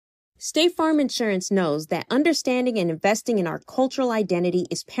State Farm Insurance knows that understanding and investing in our cultural identity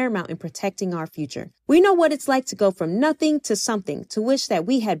is paramount in protecting our future. We know what it's like to go from nothing to something, to wish that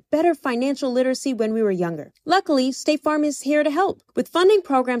we had better financial literacy when we were younger. Luckily, State Farm is here to help with funding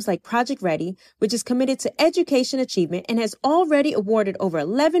programs like Project Ready, which is committed to education achievement and has already awarded over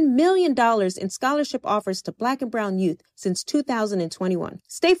 $11 million in scholarship offers to Black and brown youth since 2021.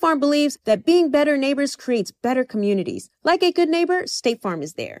 State Farm believes that being better neighbors creates better communities. Like a good neighbor, State Farm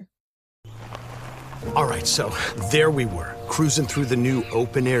is there. All right, so there we were, cruising through the new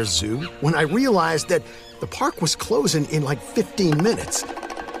open-air zoo, when I realized that the park was closing in like 15 minutes.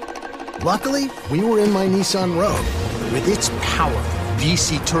 Luckily, we were in my Nissan Rogue. With its powerful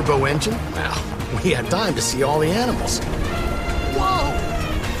VC turbo engine, well, we had time to see all the animals. Whoa!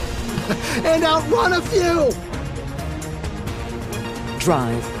 And outrun a few!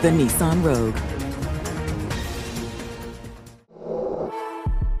 Drive the Nissan Rogue.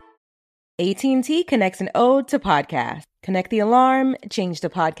 AT&T connects an ode to podcasts. Connect the alarm, change the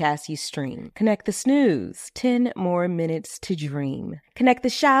podcast you stream. Connect the snooze, 10 more minutes to dream. Connect the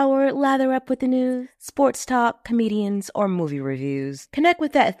shower, lather up with the news, sports talk, comedians, or movie reviews. Connect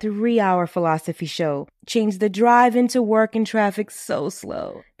with that 3-hour philosophy show. Change the drive into work and traffic so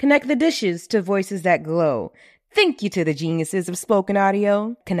slow. Connect the dishes to voices that glow. Thank you to the geniuses of spoken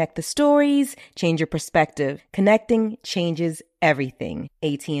audio. Connect the stories, change your perspective. Connecting changes everything.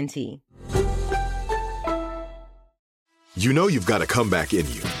 AT&T. You know you've got a comeback in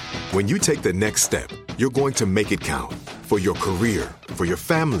you. When you take the next step, you're going to make it count. For your career, for your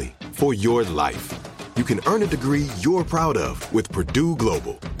family, for your life. You can earn a degree you're proud of with Purdue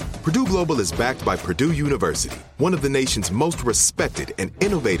Global. Purdue Global is backed by Purdue University, one of the nation's most respected and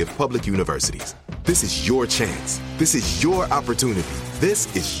innovative public universities. This is your chance. This is your opportunity.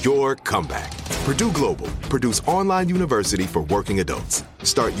 This is your comeback. Purdue Global, Purdue's online university for working adults.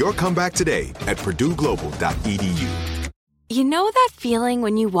 Start your comeback today at purdueglobal.edu. You know that feeling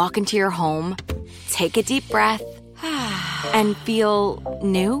when you walk into your home, take a deep breath, and feel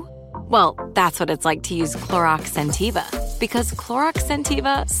new? Well, that's what it's like to use Clorox Scentiva. Because Clorox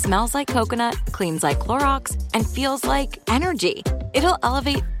Scentiva smells like coconut, cleans like Clorox, and feels like energy. It'll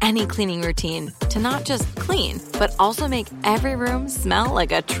elevate any cleaning routine to not just clean, but also make every room smell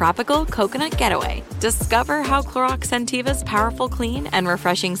like a tropical coconut getaway. Discover how Clorox Scentiva's powerful clean and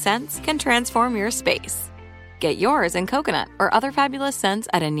refreshing scents can transform your space. Get yours in coconut or other fabulous scents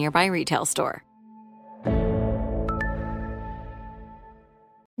at a nearby retail store.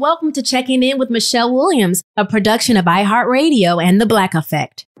 Welcome to Checking In with Michelle Williams, a production of iHeartRadio and The Black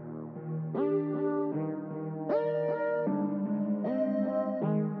Effect.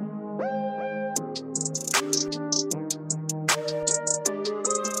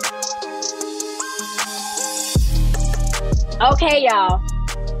 Okay, y'all.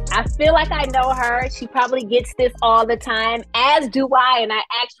 I feel like I know her. She probably gets this all the time, as do I, and I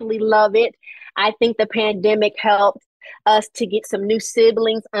actually love it. I think the pandemic helped us to get some new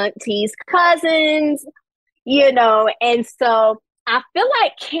siblings, aunties, cousins, and so I feel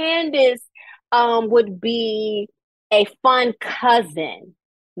like Candice would be a fun cousin.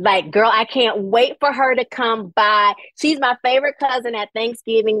 Like, girl, I can't wait for her to come by. She's my favorite cousin at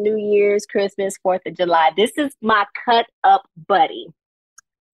Thanksgiving, New Year's, Christmas, 4th of July. This is my cut up buddy.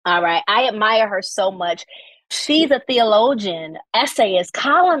 All right. I admire her so much. She's a theologian, essayist,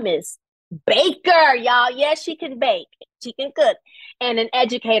 columnist, baker, y'all. Yes, she can bake. She can cook. And an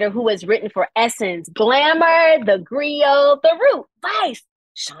educator who has written for Essence, Glamour, The Griot, The Root, Vice,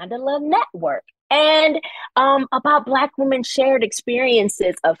 Shonda Love Network, and about Black women's shared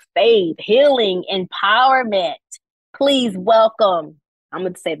experiences of faith, healing, empowerment. Please welcome, I'm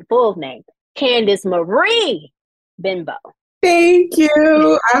going to say the full name, Candice Marie Benbow. Thank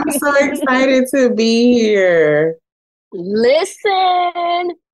you. I'm so excited to be here.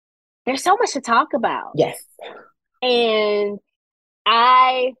 Listen, there's so much to talk about. Yes. And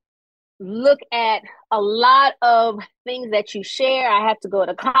I look at a lot of things that you share. I have to go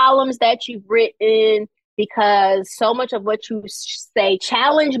to columns that you've written because so much of what you say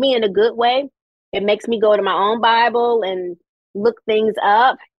challenge me in a good way. It makes me go to my own Bible and look things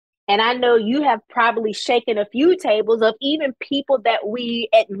up. And I know you have probably shaken a few tables of even people that we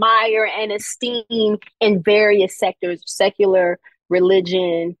admire and esteem in various sectors, secular,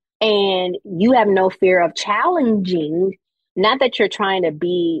 religion, and you have no fear of challenging. Not that you're trying to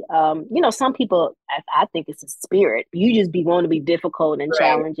be, some people, I think it's a spirit. You just want to be difficult and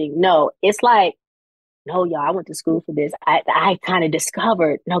challenging. No, it's like, no, y'all, I went to school for this. I kind of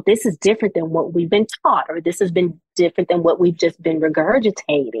discovered, no, this is different than what we've been taught, or this has been different than what we've just been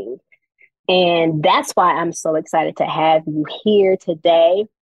regurgitating. And that's why I'm so excited to have you here today.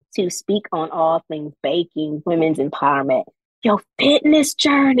 to speak on all things baking, women's empowerment, your fitness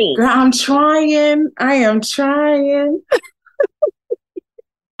journey. Girl, I'm trying. I am trying.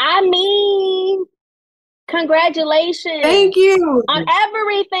 I mean, congratulations. Thank you. On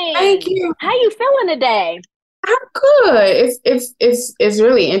everything. Thank you. How you feeling today? I'm good. It's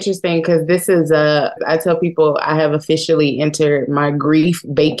really interesting because this is I tell people I have officially entered my grief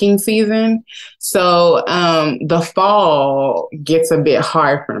baking season. So the fall gets a bit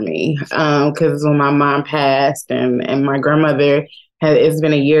hard for me because when my mom passed and my grandmother it's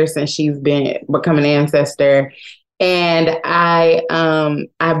been a year since she's become an ancestor, and I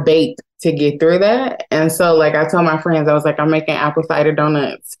baked to get through that. And so like I told my friends, I was like, I'm making apple cider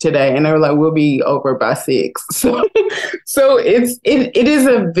donuts today. And they were like, we'll be over by 6. So it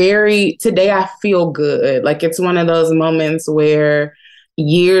is today I feel good. Like it's one of those moments where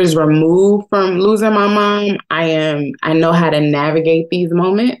years removed from losing my mom, I know how to navigate these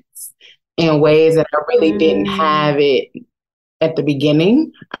moments in ways that I really didn't have it at the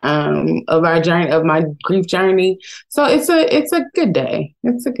beginning of our journey, of my grief journey. So it's a good day.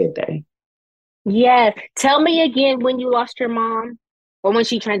 It's a good day. Yes. Tell me again when you lost your mom or when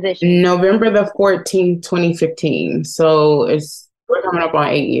she transitioned. November the 14th, 2015. So we're coming up on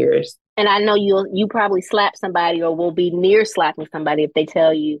 8 years. And I know you probably slap somebody or will be near slapping somebody if they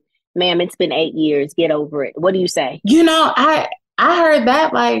tell you, ma'am, it's been 8 years. Get over it. What do you say? You know, I heard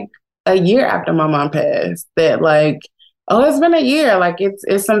that like a year after my mom passed, that like, oh, it's been a year. Like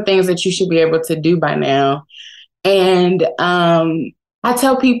it's some things that you should be able to do by now. And I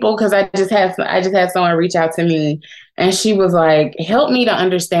tell people, because I just had someone reach out to me and she was like, help me to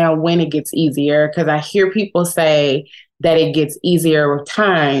understand when it gets easier. Because I hear people say that it gets easier with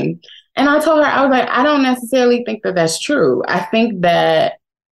time. And I told her, I was like, I don't necessarily think that that's true. I think that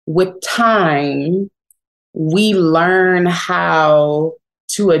with time, we learn how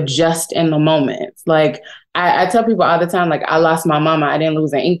to adjust in the moments. Like I tell people all the time, like I lost my mama, I didn't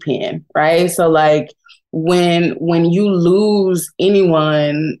lose an ink pen, right? So like when you lose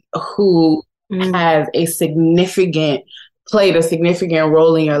anyone who has played a significant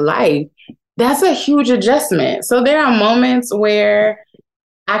role in your life, that's a huge adjustment. So there are moments where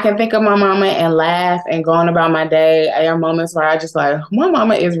I can think of my mama and laugh and go on about my day. There are moments where I just like, my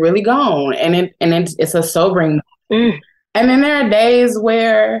mama is really gone. And it's a sobering moment. And then there are days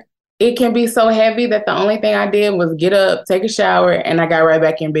where it can be so heavy that the only thing I did was get up, take a shower, and I got right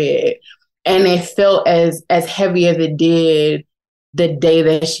back in bed. And it felt as heavy as it did the day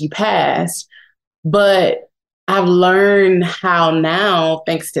that she passed. But I've learned how now,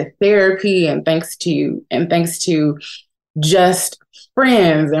 thanks to therapy and thanks to just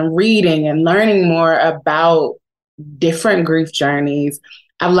friends and reading and learning more about different grief journeys,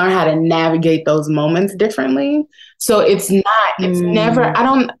 I've learned how to navigate those moments differently. So it's never,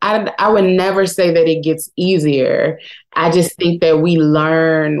 I would never say that it gets easier. I just think that we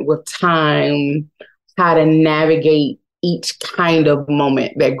learn with time how to navigate each kind of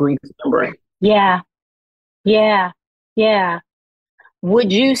moment that grief can bring. Yeah.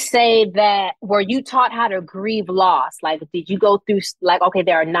 Would you say that, were you taught how to grieve loss? Like, did you go through, like, okay,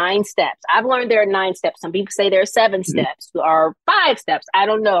 there are 9 steps. I've learned there are 9 steps. Some people say there are 7 steps or 5 steps. I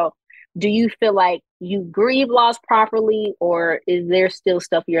don't know. Do you feel like you grieve loss properly, or is there still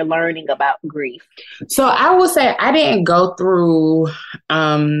stuff you're learning about grief? So I will say I didn't go through,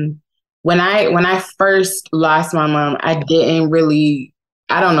 when I first lost my mom, I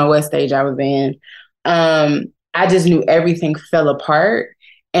don't know what stage I was in. I just knew everything fell apart,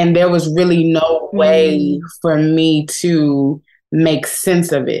 and there was really no way for me to make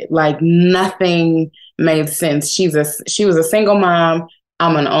sense of it. Like nothing made sense. She was a single mom.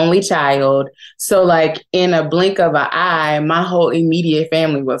 I'm an only child. So like in a blink of an eye, my whole immediate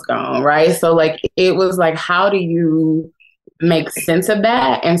family was gone, right? So like it was like, how do you make sense of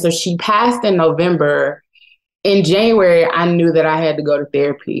that? And so she passed in November. In January, I knew that I had to go to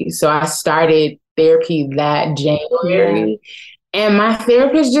therapy. So I started therapy that January. And my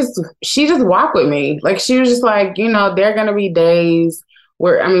therapist she just walked with me. Like she was just like, you know, there are going to be days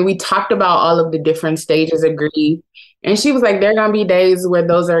where, I mean, we talked about all of the different stages of grief. And she was like, there are going to be days where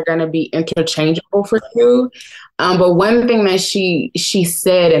those are going to be interchangeable for you. But one thing that she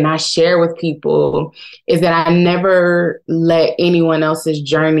said, and I share with people, is that I never let anyone else's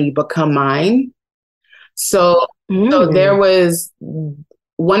journey become mine. So there was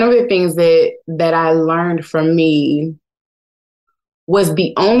one of the things that I learned from me was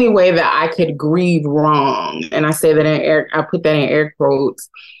the only way that I could grieve wrong. And I say that I put that in air quotes.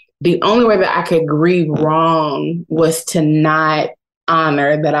 The only way that I could grieve wrong was to not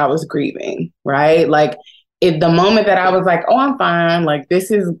honor that I was grieving, right? Like the moment that I was like, oh, I'm fine. Like, this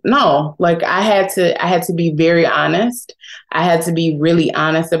is no, like I had to be very honest. I had to be really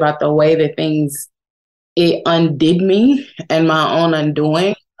honest about the way that it undid me and my own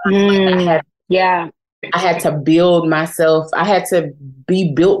undoing. I had to build myself. I had to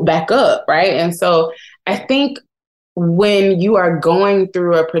be built back up. Right. And so I think when you are going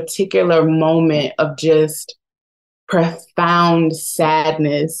through a particular moment of just profound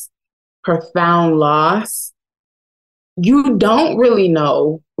sadness, profound loss, you don't really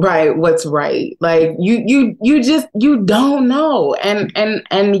know what's right. Like you don't know.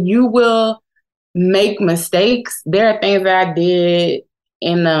 And you will make mistakes. There are things that I did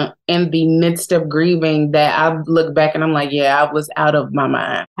in the midst of grieving that I look back and I'm like, yeah, I was out of my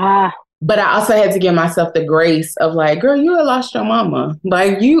mind. But I also had to give myself the grace of like, girl, you had lost your mama.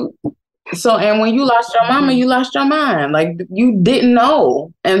 Like and when you lost your mama, you lost your mind. Like you didn't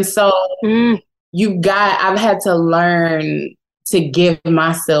know. And so I've had to learn to give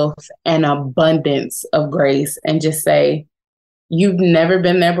myself an abundance of grace and just say, you've never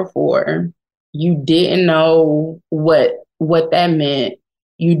been there before. You didn't know what that meant.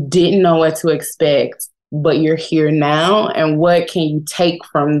 You didn't know what to expect, but you're here now. And what can you take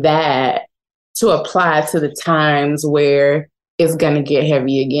from that to apply to the times where it's going to get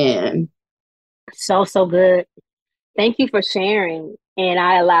heavy again? So good. Thank you for sharing. And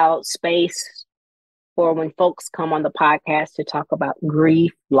I allowed space for when folks come on the podcast to talk about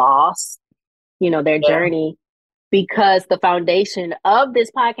grief, loss, their journey, because the foundation of this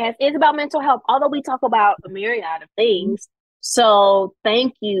podcast is about mental health, although we talk about a myriad of things. So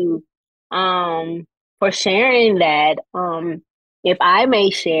thank you for sharing that. If I may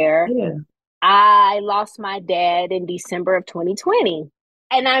share, I lost my dad in December of 2020.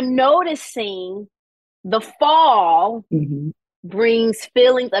 And I'm noticing the fall brings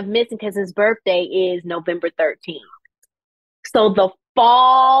feelings of missing because his birthday is November 13th. So the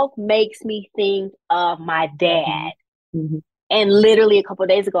fall makes me think of my dad. And literally a couple of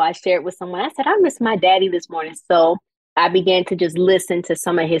days ago, I shared with someone, I said, I miss my daddy this morning. So I began to just listen to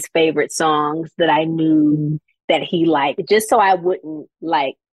some of his favorite songs that I knew that he liked, just so I wouldn't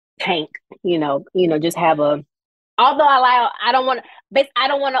tank, just have although I don't want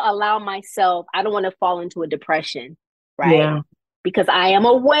to allow myself, I don't want to fall into a depression, right? Yeah. Because I am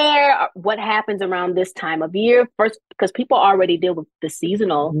aware of what happens around this time of year. First, because people already deal with the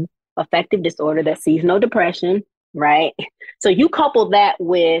seasonal affective disorder, that seasonal depression, right? So you couple that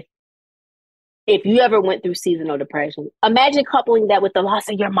with, if you ever went through seasonal depression, imagine coupling that with the loss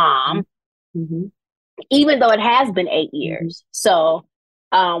of your mom, even though it has been 8 years. So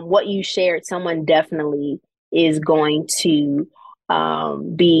what you shared, someone definitely is going to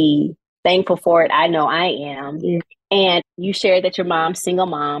be thankful for it. I know I am. Yeah. And you shared that your mom's single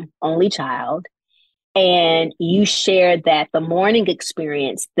mom, only child. And you shared that the mourning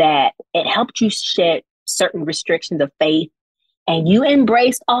experience, that it helped you shed certain restrictions of faith, and you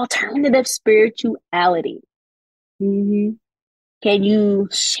embraced alternative spirituality. Can you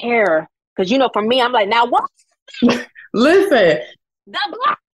share? Because, for me, I'm like, now what? Listen. The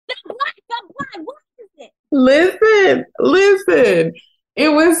black, what is it? Listen. It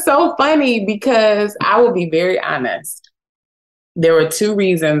was so funny because I will be very honest. There were two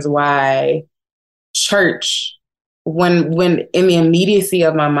reasons why church, when in the immediacy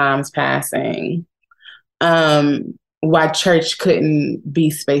of my mom's passing, why church couldn't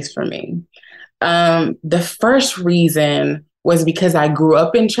be space for me. The first reason was because I grew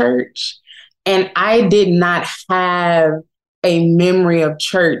up in church and I did not have a memory of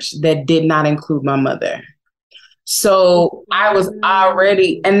church that did not include my mother. So I was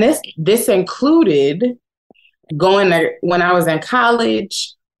already, and this included going there when I was in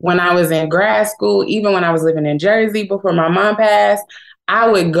college, when I was in grad school, even when I was living in Jersey before my mom passed. I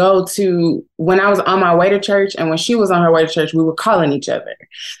would go to, when I was on my way to church and when she was on her way to church, we were calling each other.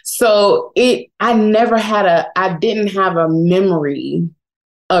 So I didn't have a memory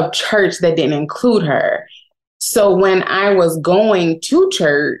of church that didn't include her. So when I was going to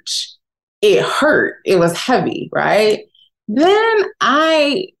church, it hurt. It was heavy, right? Then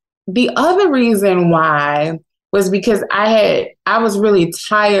the other reason why was because I was really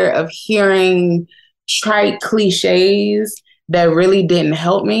tired of hearing trite cliches that really didn't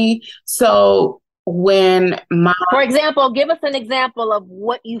help me. So for example, give us an example of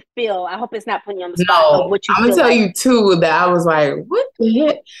what you feel. I hope it's not putting you on the spot. No, I'm gonna tell you two that I was like, what the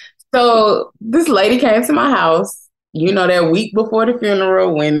heck? So this lady came to my house, that week before the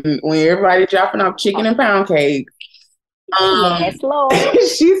funeral when everybody dropping off chicken and pound cake. Yes, Lord.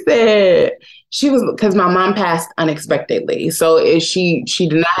 She said she was, because my mom passed unexpectedly. So she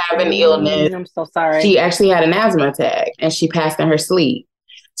did not have an illness. I'm so sorry. She actually had an asthma attack and she passed in her sleep.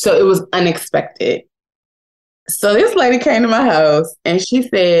 So it was unexpected. So this lady came to my house and she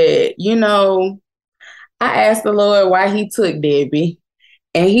said, I asked the Lord why he took Debbie.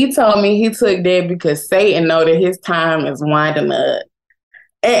 And he told me he took Debbie because Satan know that his time is winding up.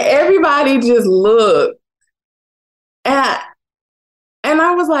 And everybody just looked. And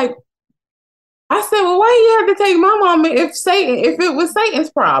I was like, I said, well, why you have to take my mama if it was Satan's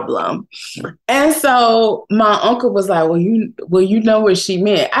problem? And so my uncle was like, well, you know what she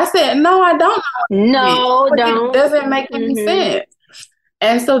meant. I said, no, I don't know. No, don't. It doesn't make any sense.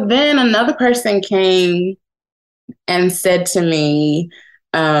 And so then another person came and said to me,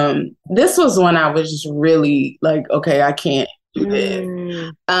 this was when I was just really like, okay, I can't do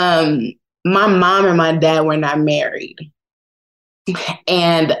this. My mom and my dad were not married.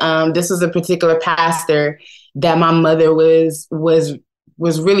 And this was a particular pastor that my mother was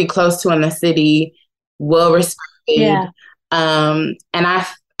really close to in the city, well respected. Yeah. And I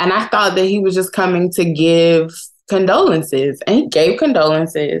thought that he was just coming to give condolences, and he gave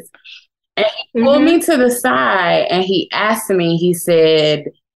condolences. And he pulled me to the side and he asked me, he said,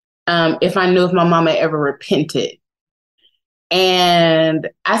 if I knew if my mama ever repented. And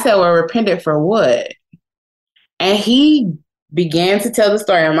I said, well, repented for what? And he began to tell the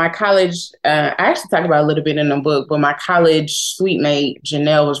story. And my college, I actually talk about it a little bit in the book, but my college suite mate,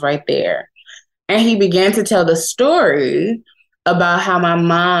 Janelle, was right there. And he began to tell the story about how my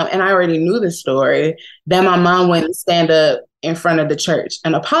mom, and I already knew the story, that my mom went and stand up in front of the church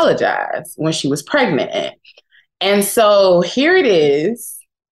and apologize when she was pregnant. And so here it is.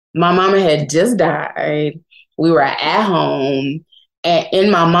 My mama had just died. We were at home and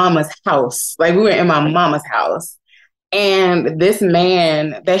in my mama's house. Like we were in my mama's house. And this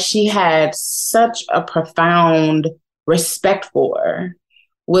man that she had such a profound respect for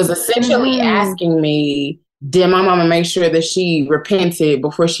was essentially asking me, did my mama make sure that she repented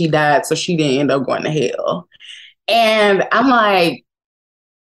before she died so she didn't end up going to hell? And I'm like,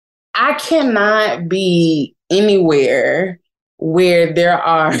 I cannot be anywhere where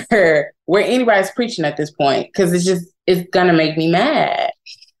where anybody's preaching at this point, because it's gonna make me mad.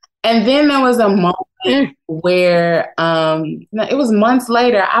 And then there was a moment where it was months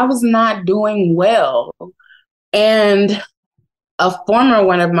later, I was not doing well. And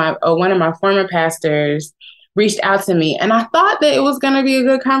one of my former pastors reached out to me, and I thought that it was gonna be a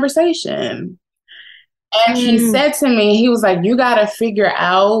good conversation. And he said to me, he was like, you gotta figure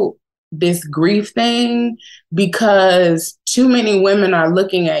out this grief thing, because too many women are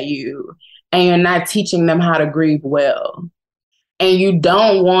looking at you and you're not teaching them how to grieve well. And you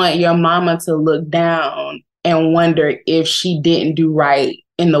don't want your mama to look down and wonder if she didn't do right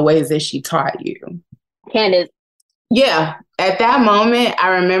in the ways that she taught you. Candice. Yeah. At that moment, I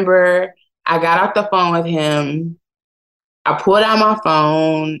remember I got off the phone with him. I pulled out my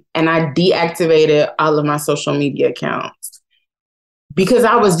phone and I deactivated all of my social media accounts because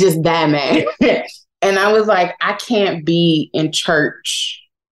I was just that mad. And I was like, I can't be in church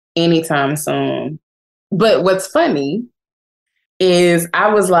anytime soon. But what's funny is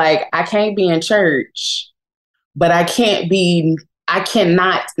I was like, I can't be in church, but I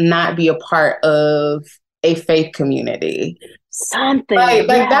cannot not be a part of a faith community. Something. Like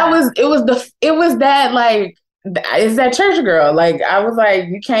it was that like, it's that church girl. Like, I was like,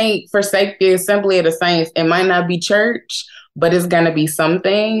 you can't forsake the assembly of the saints. It might not be church, but it's going to be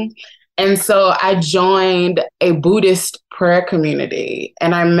something. And so I joined a Buddhist prayer community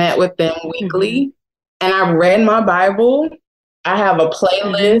and I met with them weekly and I read my Bible. I have a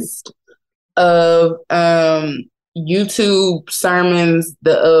playlist of YouTube sermons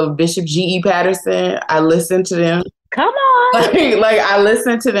of Bishop G.E. Patterson. I listened to them. Come on. like I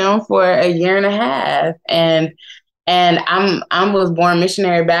listened to them for a year and a half, and I was born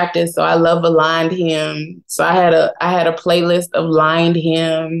missionary Baptist, so I love aligned hymns. So I had a playlist of aligned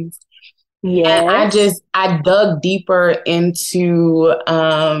hymns. Yeah, and I dug deeper into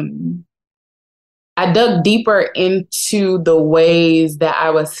the ways that I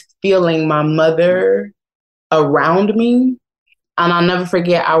was feeling my mother around me. And I'll never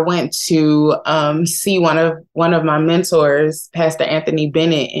forget, I went to see one of my mentors, Pastor Anthony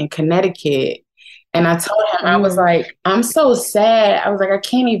Bennett in Connecticut. And I told him, I was like, I'm so sad. I was like, I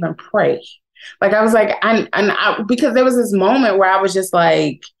can't even pray. Like, I was like, because there was this moment where I was just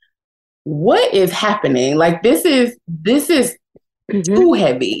like, what is happening? Like, this is too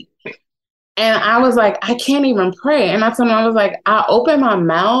heavy. And I was like, I can't even pray. And I told him, I was like, I open my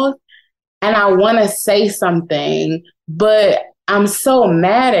mouth and I want to say something, but I'm so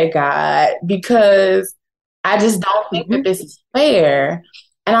mad at God because I just don't think that this is fair.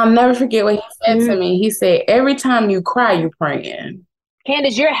 And I'll never forget what he said to me. He said, every time you cry, you're praying.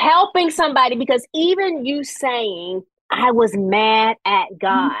 Candice, you're helping somebody, because even you saying, I was mad at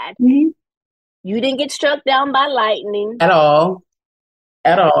God, you didn't get struck down by lightning. At all.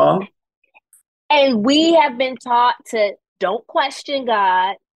 And we have been taught to don't question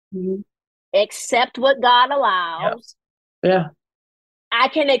God, accept what God allows. Yeah. I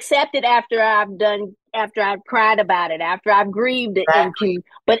can accept it after I've cried about it, after I've grieved it. Exactly.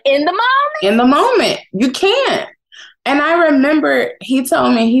 But in the moment, you can't. And I remember he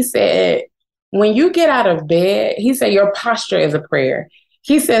told me, he said, when you get out of bed, he said, your posture is a prayer.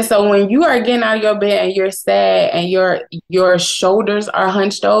 He said, so when you are getting out of your bed and you're sad and your shoulders are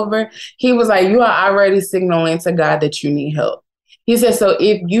hunched over, he was like, you are already signaling to God that you need help. He said, so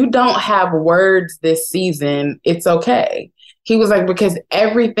if you don't have words this season, it's okay. He was like, because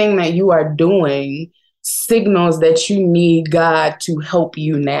everything that you are doing signals that you need God to help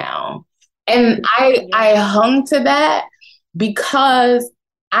you now. And I hung to that because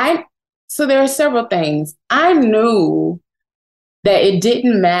so there are several things. I knew that it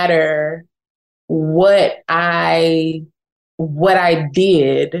didn't matter what I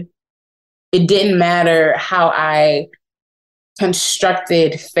did. It didn't matter how I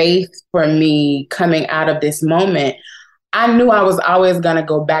constructed faith for me coming out of this moment. I knew I was always going to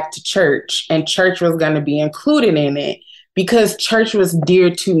go back to church, and church was going to be included in it because church was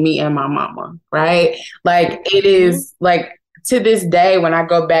dear to me and my mama, right? Like it is like to this day, when I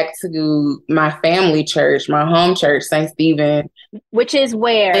go back to my family church, my home church, St. Stephen. Which is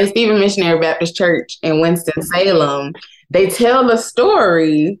where? St. Stephen Missionary Baptist Church in Winston-Salem. They tell the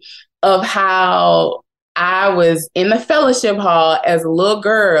story of how I was in the fellowship hall as a little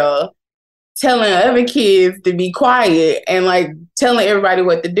girl telling other kids to be quiet and like telling everybody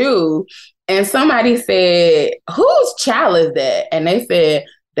what to do. And somebody said, whose child is that? And they said,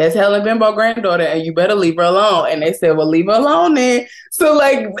 that's Helen Benbow granddaughter, and you better leave her alone. And they said, well, leave her alone then. So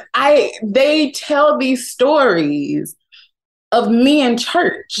like they tell these stories of me in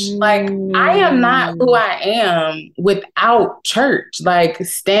church. Like I am not who I am without church. Like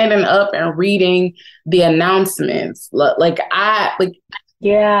standing up and reading the announcements. I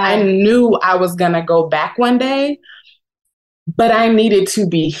knew I was gonna go back one day, but I needed to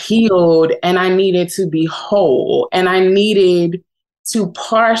be healed and I needed to be whole and I needed to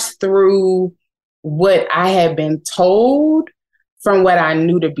parse through what I had been told from what I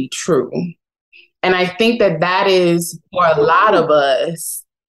knew to be true. And I think that is, for a lot of us,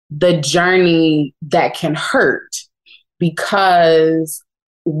 the journey that can hurt, because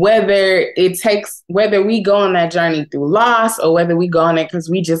whether we go on that journey through loss or whether we go on it because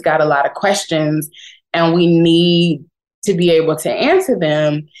we just got a lot of questions and we need to be able to answer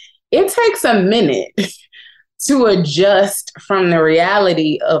them, it takes a minute to adjust from the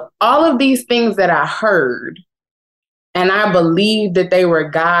reality of all of these things that I heard. And I believed that they were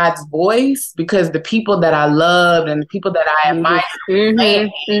God's voice because the people that I loved and the people that I admired were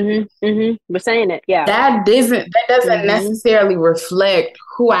saying it. Yeah. That doesn't necessarily reflect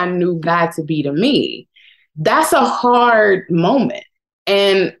who I knew God to be to me. That's a hard moment.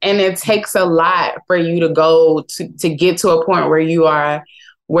 And it takes a lot for you to go to get to a point where you are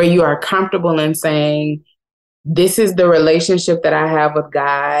comfortable in saying, this is the relationship that I have with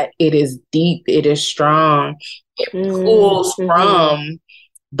God. It is deep. It is strong. It pulls from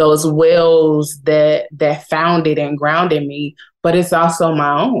those wells that founded and grounded me, but it's also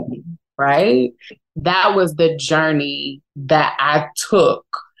my own, right? That was the journey that I took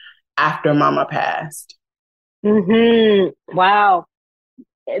after Mama passed. Wow.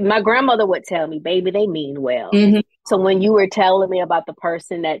 My grandmother would tell me, baby, they mean well. So when you were telling me about the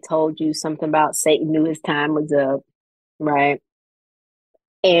person that told you something about Satan knew his time was up, right?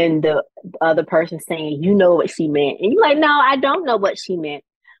 And the other person saying, you know what she meant. And you're like, no, I don't know what she meant.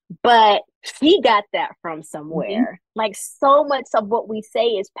 But she got that from somewhere. Like so much of what we say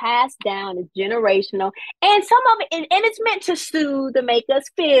is passed down, is generational. And some of it, and it's meant to soothe, to make us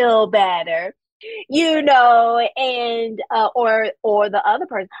feel better, you know, and or the other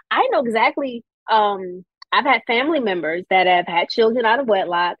person. I know exactly. I've had family members that have had children out of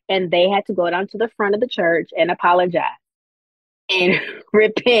wedlock, and they had to go down to the front of the church and apologize and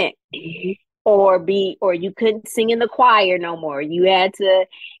repent, or you couldn't sing in the choir no more. You had to,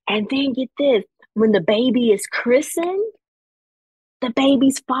 and then get this, when the baby is christened, the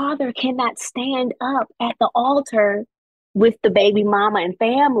baby's father cannot stand up at the altar with the baby mama and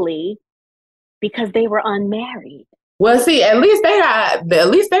family because they were unmarried. Well, see, at least they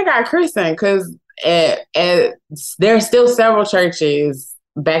got christened, because there are still several churches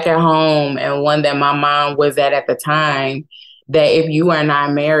back at home, and one that my mom was at the time, that if you are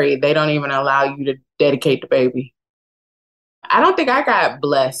not married, they don't even allow you to dedicate the baby. I don't think I got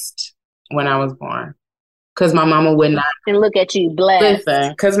blessed when I was born, because my mama would not. And look at you, blessed.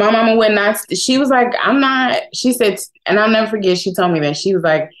 Listen, because my mama would not. She was like, I'm not. She said, and I'll never forget, she told me that. She was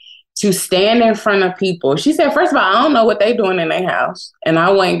like, to stand in front of people. She said, first of all, I don't know what they doing in their house, and I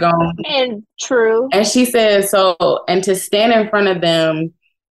wasn't going. And true. And she said, and to stand in front of them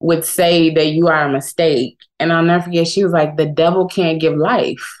would say that you are a mistake. And I'll never forget, she was like, the devil can't give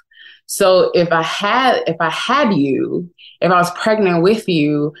life. So if I had you, if I was pregnant with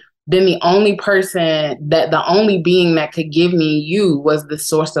you, then the only being that could give me you was the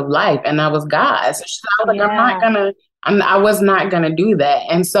source of life, and that was God. So she was like, I was not gonna do that.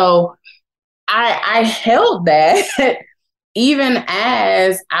 And so I held that even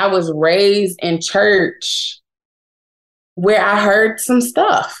as I was raised in church, where I heard some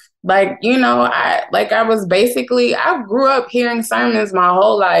stuff. Like, I grew up hearing sermons my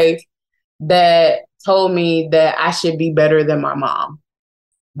whole life that told me that I should be better than my mom,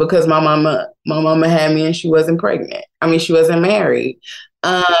 because my mama had me and she wasn't pregnant. I mean, she wasn't married.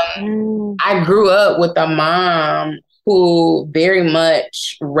 I grew up with a mom who very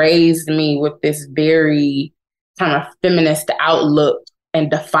much raised me with this very kind of feminist outlook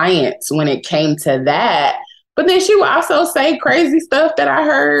and defiance when it came to that. But then she would also say crazy stuff that I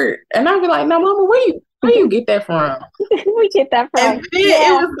heard, and I'd be like, "No, mama, where you get that from?" We get that from. And then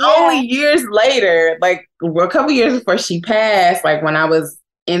it was only years later, like a couple years before she passed, like when I was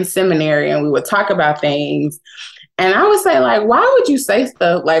in seminary and we would talk about things. And I would say, like, why would you say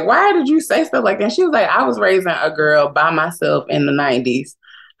stuff? Like, why did you say stuff like that? And she was like, I was raising a girl by myself in the 90s.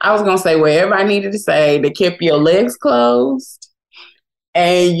 I was going to say whatever I needed to say to keep your legs closed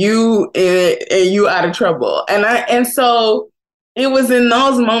and you out of trouble. And so it was in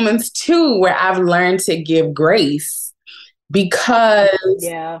those moments, too, where I've learned to give grace, because,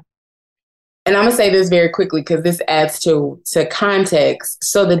 and I'm going to say this very quickly because this adds to context.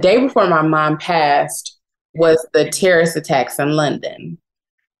 So the day before my mom passed was the terrorist attacks in London.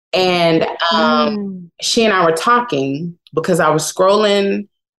 And she and I were talking because I was scrolling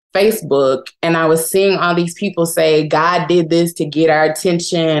Facebook and I was seeing all these people say, God did this to get our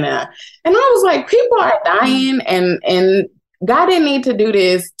attention. And I was like, people are dying and God didn't need to do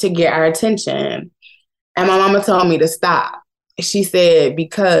this to get our attention. And my mama told me to stop. She said,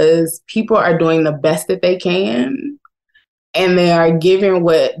 because people are doing the best that they can and they are giving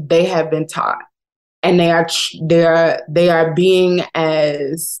what they have been taught. And they are being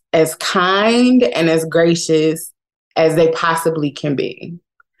as kind and as gracious as they possibly can be.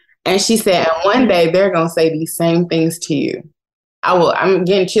 And she said, and one day they're going to say these same things to you. I'm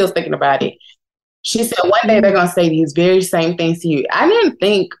getting chills thinking about it. She said, one day they're going to say these very same things to you. I didn't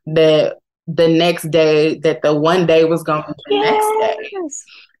think that the next day, that the one day was going to be the next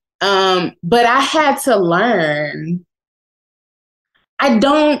day. But I had to learn. I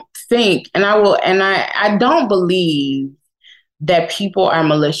don't think, I don't believe that people are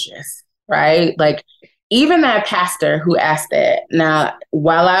malicious, right? Like, even that pastor who asked that. Now,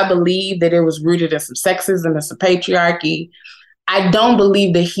 while I believe that it was rooted in some sexism and some patriarchy, I don't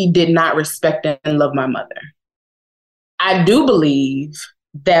believe that he did not respect and love my mother. I do believe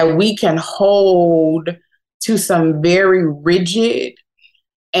that we can hold to some very rigid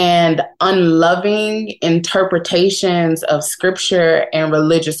and unloving interpretations of scripture and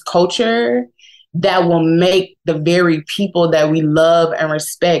religious culture that will make the very people that we love and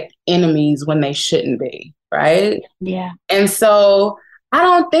respect enemies when they shouldn't be, right? Yeah. And so I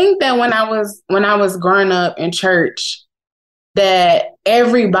don't think that when I was growing up in church, that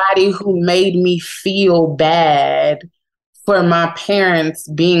everybody who made me feel bad for my parents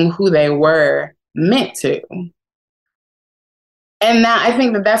being who they were meant to. And now I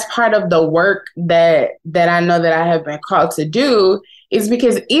think that that's part of the work that I know that I have been called to do, is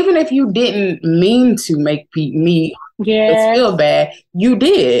because even if you didn't mean to make me feel bad, you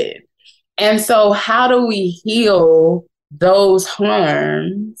did. And so how do we heal those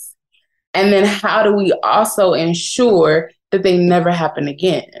harms? And then how do we also ensure that they never happen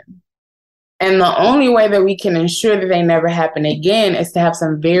again? And the only way that we can ensure that they never happen again is to have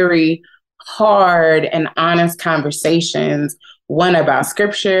some very hard and honest conversations. One about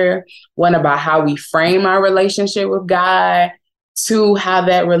scripture, one about how we frame our relationship with God, two, how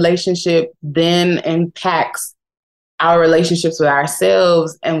that relationship then impacts our relationships with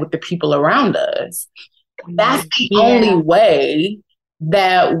ourselves and with the people around us. That's the only way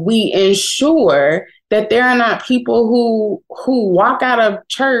that we ensure that there are not people who walk out of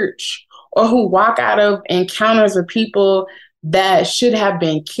church or who walk out of encounters with people that should have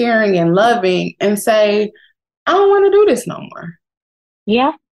been caring and loving and say, I don't want to do this no more.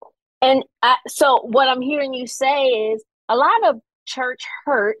 Yeah. And so what I'm hearing you say is a lot of church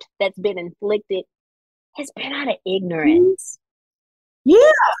hurt that's been inflicted has been out of ignorance. Yeah.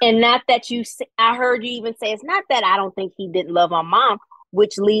 And not that I heard you even say, it's not that I don't think he didn't love my mom,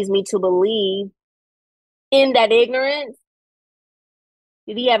 which leads me to believe in that ignorance.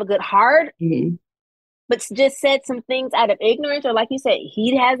 Did he have a good heart? Mm-hmm. But just said some things out of ignorance, or like you said,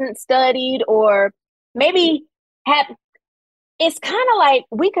 he hasn't studied, or maybe it's kind of like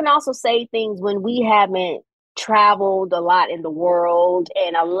we can also say things when we haven't traveled a lot in the world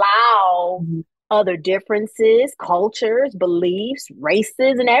and allow other differences, cultures, beliefs,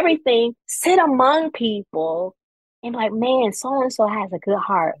 races, and everything sit among people and be like, man, so-and-so has a good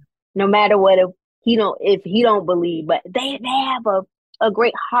heart. No matter what, if he don't believe, but they have a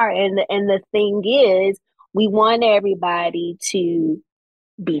great heart. And the thing is, we want everybody to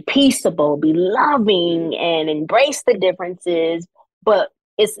be peaceable, be loving, and embrace the differences. But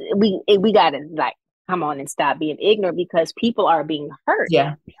we gotta like come on and stop being ignorant, because people are being hurt.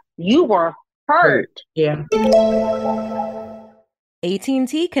 Yeah, you were hurt. Yeah.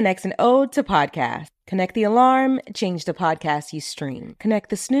 AT&T connects an ode to podcast. Connect the alarm, change the podcast you stream.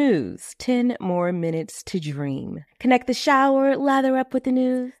 Connect the snooze, 10 more minutes to dream. Connect the shower, lather up with the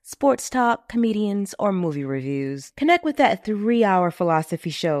news, sports talk, comedians, or movie reviews. Connect with that 3-hour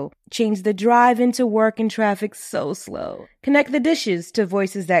philosophy show. Change the drive into work and traffic so slow. Connect the dishes to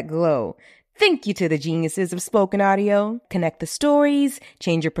voices that glow. Thank you to the geniuses of spoken audio. Connect the stories,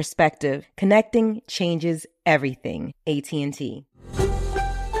 change your perspective. Connecting changes everything. AT&T.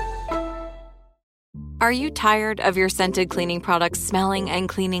 Are you tired of your scented cleaning products smelling and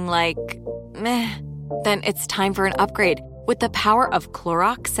cleaning like meh? Then it's time for an upgrade with the power of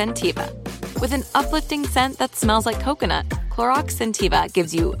Clorox Scentiva. With an uplifting scent that smells like coconut, Clorox Scentiva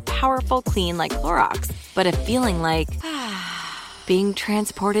gives you powerful clean like Clorox, but a feeling like being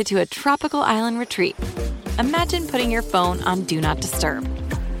transported to a tropical island retreat. Imagine putting your phone on Do Not Disturb,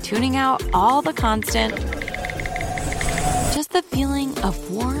 tuning out all the constant, just the feeling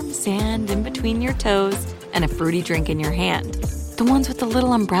of warm sand in between your toes and a fruity drink in your hand. The ones with the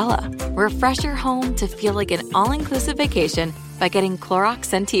little umbrella. Refresh your home to feel like an all-inclusive vacation by getting Clorox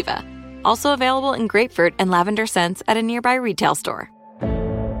Scentiva. Also available in grapefruit and lavender scents at a nearby retail store.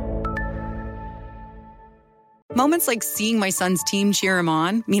 Moments like seeing my son's team cheer him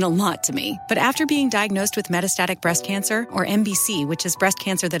on mean a lot to me. But after being diagnosed with metastatic breast cancer, or MBC, which is breast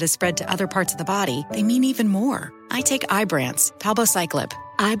cancer that has spread to other parts of the body, they mean even more. I take Ibrance, palbociclib.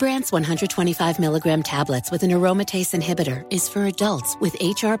 Ibrance 125 milligram tablets with an aromatase inhibitor is for adults with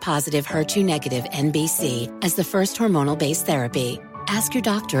HR-positive, HER2-negative MBC as the first hormonal-based therapy. Ask your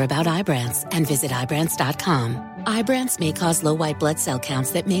doctor about Ibrance and visit Ibrance.com. Ibrance may cause low white blood cell counts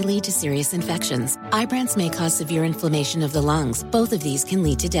that may lead to serious infections. Ibrance may cause severe inflammation of the lungs. Both of these can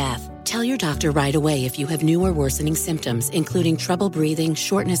lead to death. Tell your doctor right away if you have new or worsening symptoms, including trouble breathing,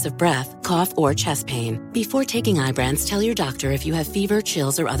 shortness of breath, cough, or chest pain. Before taking Ibrance, tell your doctor if you have fever,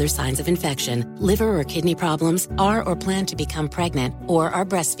 chills, or other signs of infection, liver or kidney problems, are or plan to become pregnant, or are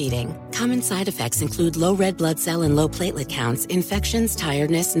breastfeeding. Common side effects include low red blood cell and low platelet counts, infections,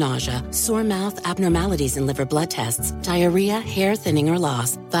 tiredness, nausea, sore mouth, abnormalities in liver blood tests, diarrhea, hair thinning or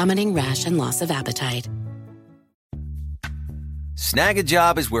loss, vomiting, rash, and loss of appetite. Snag a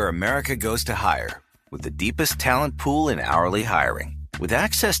Job is where America goes to hire, with the deepest talent pool in hourly hiring. With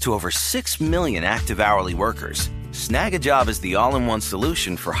access to over 6 million active hourly workers, Snag a Job is the all-in-one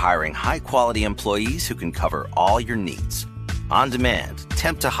solution for hiring high-quality employees who can cover all your needs. On demand,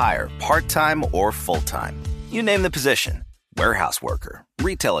 temp to hire, part-time or full-time. You name the position. Warehouse worker,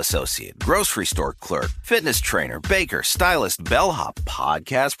 retail associate, grocery store clerk, fitness trainer, baker, stylist, bellhop,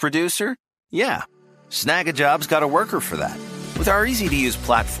 podcast producer. Yeah, Snag a Job's got a worker for that. With our easy-to-use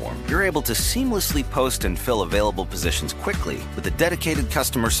platform, you're able to seamlessly post and fill available positions quickly with a dedicated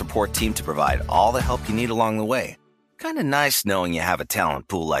customer support team to provide all the help you need along the way. Kind of nice knowing you have a talent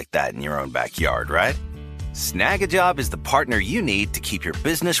pool like that in your own backyard, right? Snag a Job is the partner you need to keep your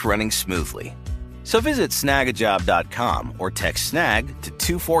business running smoothly. So visit snagajob.com or text SNAG to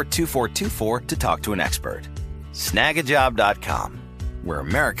 242424 to talk to an expert. Snagajob.com, where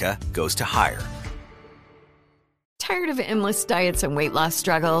America goes to hire. Tired of endless diets and weight loss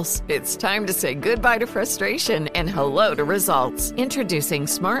struggles? It's time to say goodbye to frustration and hello to results. Introducing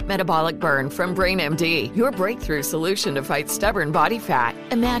Smart Metabolic Burn from BrainMD, your breakthrough solution to fight stubborn body fat.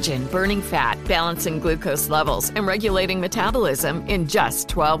 Imagine burning fat, balancing glucose levels, and regulating metabolism in just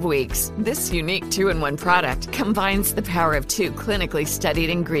 12 weeks. This unique 2-in-1 product combines the power of 2 clinically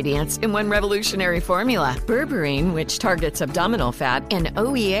studied ingredients in one revolutionary formula. Berberine, which targets abdominal fat, and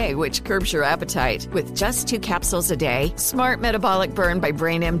OEA, which curbs your appetite. With just 2 capsules a day, Smart Metabolic Burn by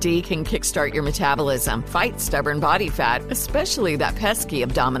BrainMD can kickstart your metabolism, fight stubborn body fat, especially that pesky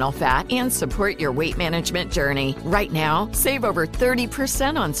abdominal fat, and support your weight management journey. Right now, save over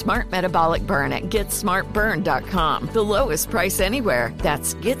 30% on Smart Metabolic Burn at GetSmartBurn.com. The lowest price anywhere.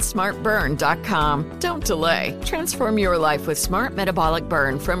 That's GetSmartBurn.com. Don't delay. Transform your life with Smart Metabolic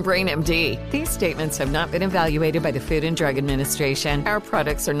Burn from BrainMD. These statements have not been evaluated by the Food and Drug Administration. Our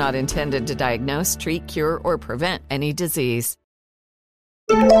products are not intended to diagnose, treat, cure, or prevent any disease.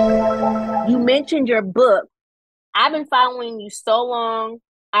 You mentioned your book. I've been following you so long.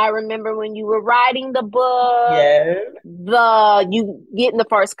 I remember when you were writing the book, you getting the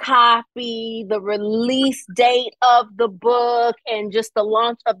first copy, the release date of the book, and just the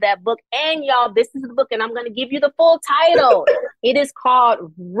launch of that book. And y'all, this is the book, and I'm going to give you the full title. It is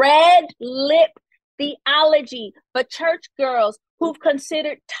called Red Lip Theology for Church Girls Who've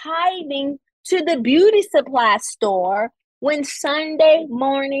Considered Tithing to the Beauty Supply Store when Sunday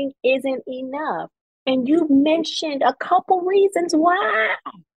morning isn't enough. And you mentioned a couple reasons why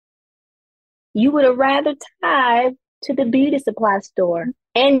you would have rather tithe to the beauty supply store,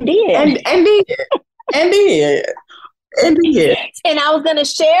 and did. And did. And I was going to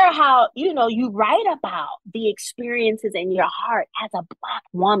share how, you write about the experiences in your heart as a Black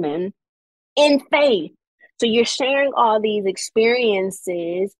woman in faith. So you're sharing all these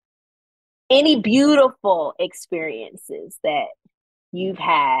experiences, any beautiful experiences that you've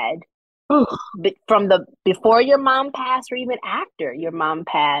had from before your mom passed or even after your mom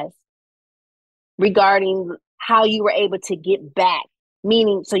passed, regarding how you were able to get back.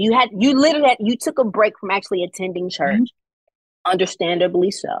 Meaning, so you took a break from actually attending church, understandably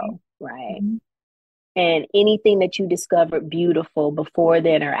so, right? And anything that you discovered beautiful before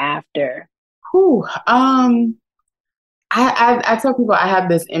then or after? I tell people I have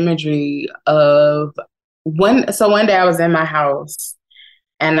this imagery of one day I was in my house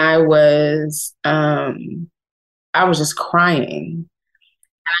and I was just crying.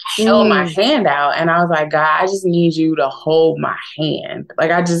 I held my hand out and I was like, God, I just need you to hold my hand.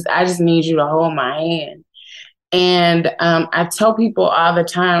 Like, I just need you to hold my hand. And I tell people all the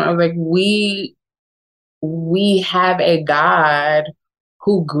time, I was like, we have a God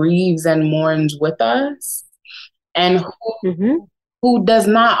who grieves and mourns with us, and who does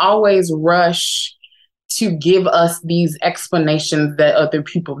not always rush to give us these explanations that other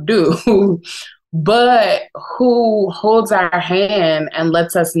people do, but who holds our hand and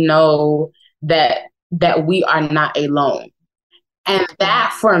lets us know that we are not alone. And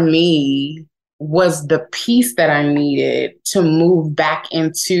that for me was the piece that I needed to move back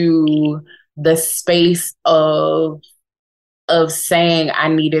into the space of saying I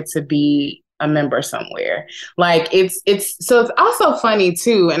needed to be a member somewhere. Like it's also funny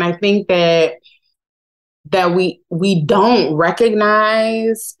too. And I think that we don't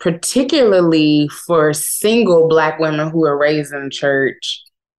recognize, particularly for single Black women who are raised in church,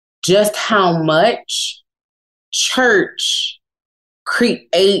 just how much church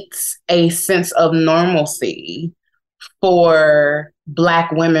creates a sense of normalcy for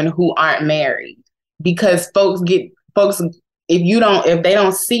Black women who aren't married. Because folks, if they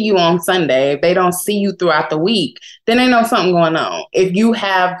don't see you on Sunday, if they don't see you throughout the week, then they know something going on. If you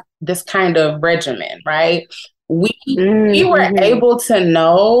have this kind of regimen, right? We were able to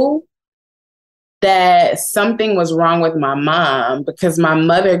know that something was wrong with my mom because my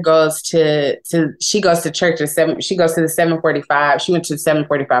mother goes to church at 7. She goes to the 7:45. She went to the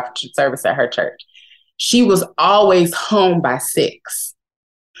 7:45 service at her church. She was always home by 6.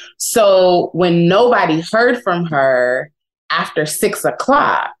 So when nobody heard from her after 6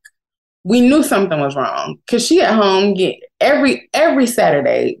 o'clock, we knew something was wrong because she at home every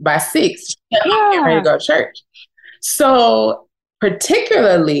Saturday by 6. She getting ready to go to church. So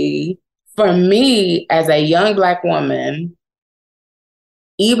particularly for me as a young Black woman,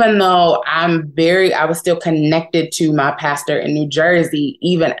 even though I was still connected to my pastor in New Jersey,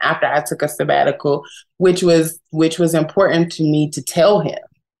 even after I took a sabbatical, which was important to me to tell him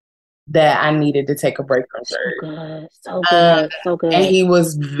that I needed to take a break from church. So good. And he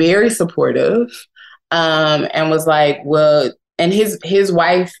was very supportive, and was like, well, and his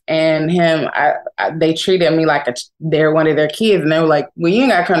wife and him, they treated me like they're one of their kids, and they were like, "Well, you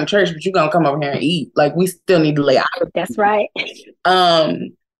ain't gotta come to church, but you gonna come over here and eat. Like, we still need to lay out." That's right.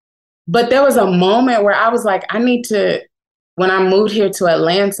 But there was a moment where I was like, I need to. When I moved here to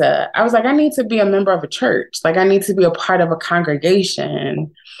Atlanta, I was like, I need to be a member of a church. Like, I need to be a part of a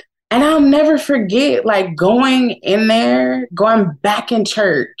congregation. And I'll never forget, like, going back in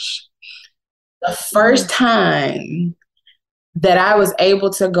church, the first time that I was able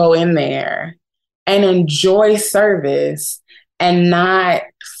to go in there and enjoy service and not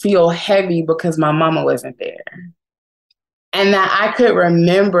feel heavy because my mama wasn't there. And that I could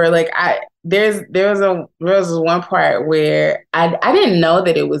remember, like, there was one part where I didn't know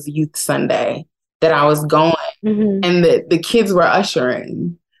that it was Youth Sunday that I was going, and the kids were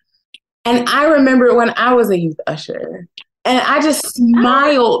ushering. And I remember when I was a youth usher, and I just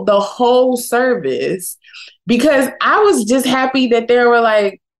smiled the whole service because I was just happy that there were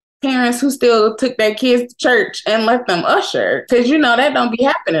like parents who still took their kids to church and let them usher, because that don't be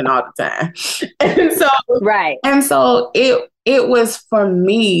happening all the time. And so right. And so it was for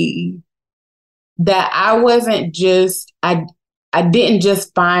me that I wasn't just I didn't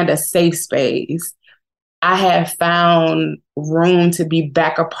just find a safe space. I had found room to be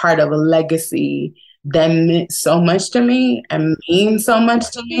back a part of a legacy that meant so much to me and means so much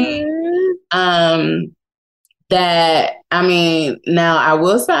to me. That, I mean, now I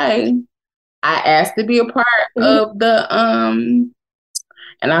will say, I asked to be a part of the,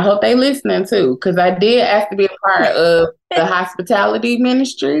 and I hope they listening too, because I did ask to be a part of the hospitality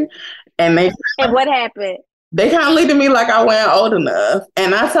ministry. And what happened? They kind of looked at me like I wasn't old enough.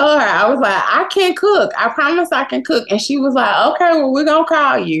 And I told her, I was like, I can't cook. I promise I can cook. And she was like, okay, well, we're going to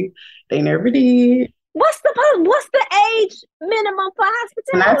call you. They never did. What's the age minimum for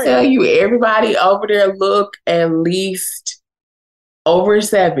hospitality? And I tell you, everybody over there look at least over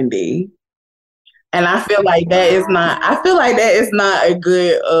 70. And I feel like that is not a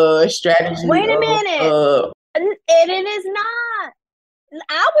good strategy. Wait a minute. It is not.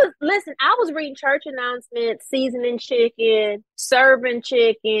 I was reading church announcements, seasoning chicken, serving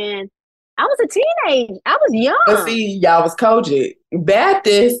chicken. I was a teenager. I was young. But see, y'all was Kojic.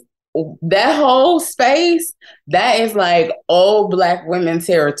 Baptist, that whole space, that is like old Black women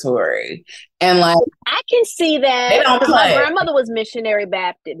territory. And like, I can see that. They don't play. My grandmother was missionary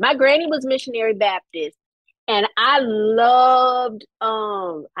Baptist. My granny was missionary Baptist. And I loved,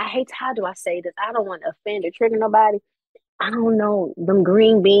 how do I say this? I don't want to offend or trigger nobody. I don't know, them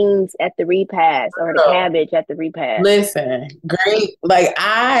green beans at the repast or the cabbage at the repast. Listen, green, like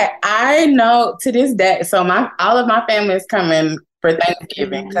I know to this day, so all of my family is coming for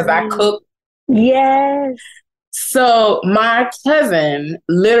Thanksgiving because I cook. Yes. So my cousin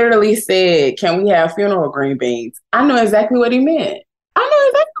literally said, can we have funeral green beans? I know exactly what he meant.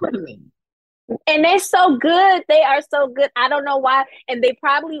 And they're so good. They are so good. I don't know why. And they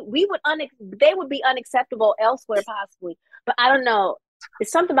would be unacceptable elsewhere possibly. But I don't know.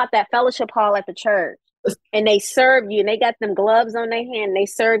 It's something about that fellowship hall at the church. And they serve you, and they got them gloves on their hand. And they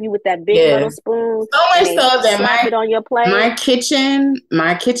serve you with that big little spoon. So much so that it on your plate. my kitchen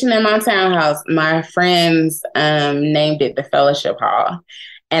in my townhouse, my friends named it the fellowship hall.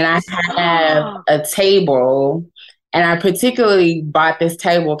 And I have a table. And I particularly bought this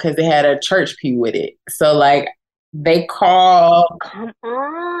table because it had a church pew with it. So like they call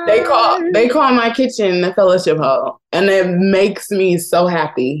my kitchen the fellowship hall. And it makes me so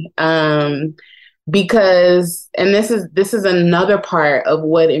happy. Because, and this is another part of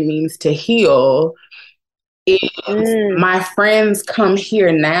what it means to heal, is my friends come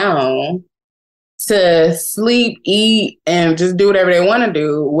here now to sleep, eat, and just do whatever they want to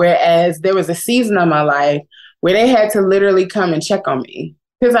do. Whereas there was a season of my life where they had to literally come and check on me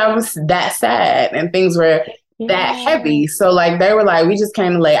because I was that sad and things were that heavy. So like, they were like, we just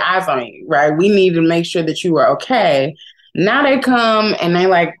came to lay eyes on you, right? We need to make sure that you were okay. Now they come and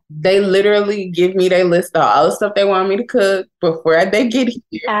they literally give me their list of all the stuff they want me to cook before they get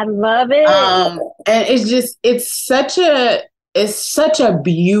here. I love it. And it's such a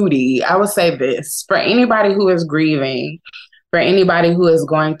beauty. I would say this for anybody who is grieving, for anybody who is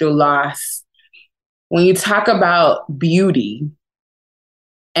going through loss. When you talk about beauty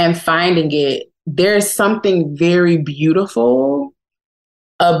and finding it, there's something very beautiful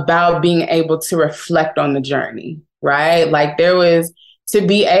about being able to reflect on the journey, right? Like there was to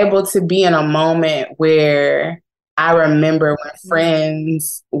be able to be in a moment where I remember when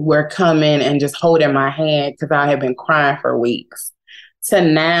friends were coming and just holding my hand because I had been crying for weeks. So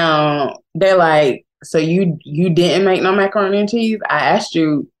now they're like, so you didn't make no macaroni and cheese? I asked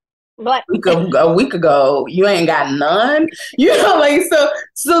you a week ago, you ain't got none. Like,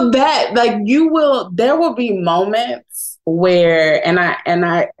 so that, like, there will be moments where, and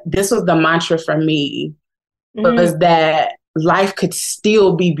I, this was the mantra for me, was that life could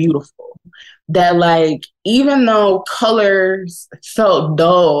still be beautiful. That, like, even though colors felt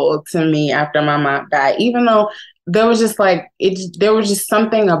dull to me after my mom died, even though there was just there was just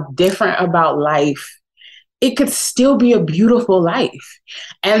something different about life, it could still be a beautiful life.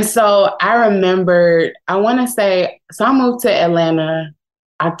 And so I remembered, I moved to Atlanta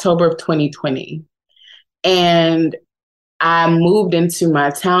October of 2020. And I moved into my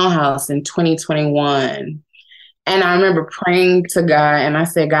townhouse in 2021. And I remember praying to God, and I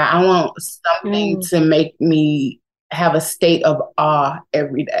said, God, I want something to make me have a state of awe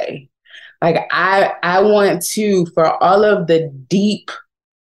every day. Like, I want to, for all of the deep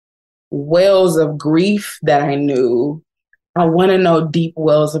wells of grief that I knew, I want to know deep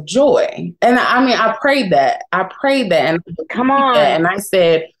wells of joy. And I mean, I prayed that. And come on. And I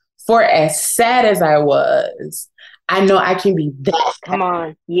said, for as sad as I was, I know I can be that. Come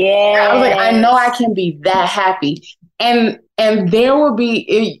on. Yeah. I was like, I know I can be that happy. And there will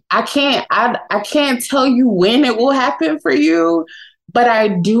be, I can't tell you when it will happen for you, but I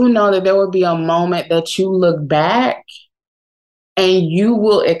do know that there will be a moment that you look back and you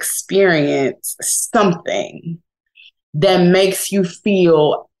will experience something that makes you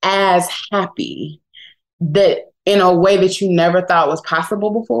feel as happy, that in a way that you never thought was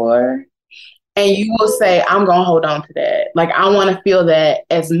possible before. And you will say, I'm going to hold on to that. Like, I want to feel that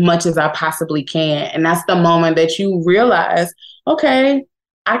as much as I possibly can. And that's the moment that you realize, okay,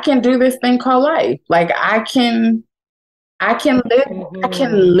 I can do this thing called life. Like, I can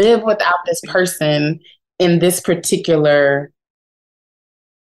live without this person in this particular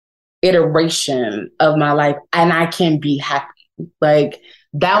iteration of my life, and I can be happy. Like,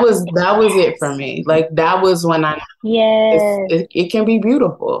 that was it for me. Like, that was when it can be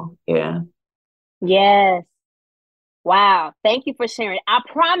beautiful. Yeah. Yes. Wow. Thank you for sharing. I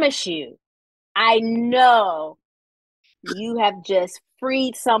promise you, I know you have just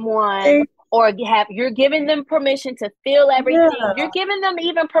freed someone, or you're giving them permission to feel everything. Yeah. You're giving them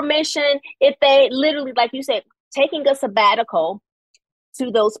even permission if they literally, like you said, taking a sabbatical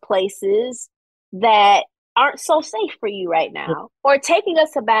to those places that aren't so safe for you right now, or taking a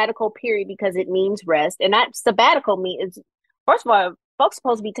sabbatical period because it means rest. And that sabbatical means, first of all, folks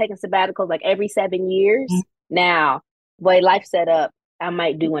supposed to be taking sabbaticals like every 7 years. Now, way life set up, I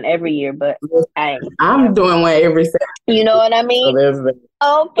might do one every year, but I'm doing one every 7 years. You know what I mean?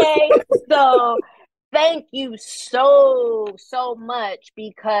 Okay, so thank you so much,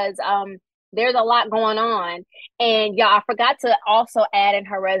 because there's a lot going on. And y'all, I forgot to also add in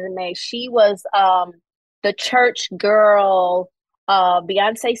her resume, she was the church girl,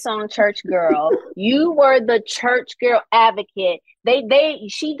 Beyonce song Church Girl. You were the church girl advocate.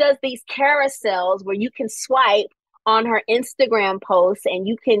 She does these carousels where you can swipe on her Instagram posts, and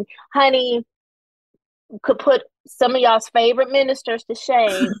you can, honey, could put some of y'all's favorite ministers to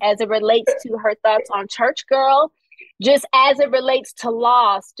shame as it relates to her thoughts on Church Girl, just as it relates to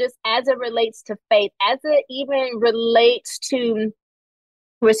loss, just as it relates to faith, as it even relates to,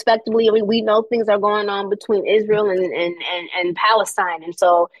 respectively, I mean, we know things are going on between Israel and Palestine. And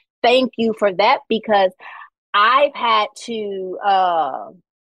so thank you for that, because I've had to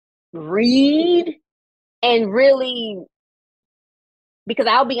read and really, because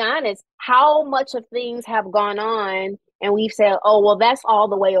I'll be honest, how much of things have gone on and we've said, oh, well, that's all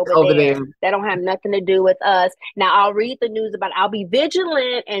the way over there. That don't have nothing to do with us. Now, I'll read the news about it. I'll be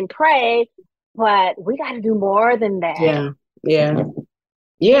vigilant and pray, but we got to do more than that. Yeah.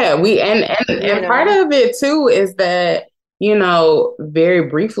 And part of it too is that, very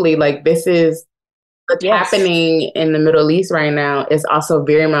briefly, like, this is what's happening in the Middle East right now is also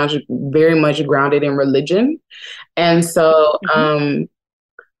very much grounded in religion. And so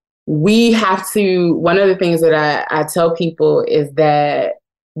we have to, one of the things that I tell people is that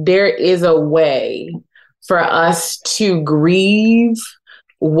there is a way for us to grieve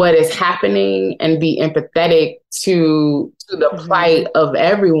what is happening and be empathetic to the plight of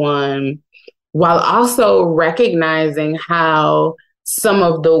everyone, while also recognizing how some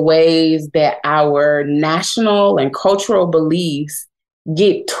of the ways that our national and cultural beliefs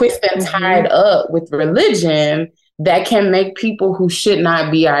get twisted and tied up with religion that can make people who should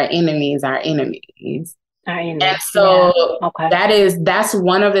not be our enemies. And so that's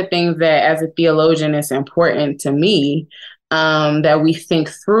one of the things that, as a theologian, is important to me, that we think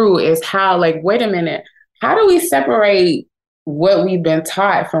through, is how, like, wait a minute, how do we separate what we've been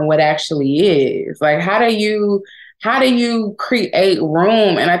taught from what actually is? Like, how do you how do you create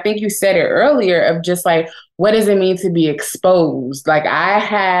room? And I think you said it earlier of just like, what does it mean to be exposed? Like I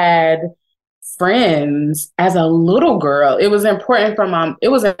had friends as a little girl. It was important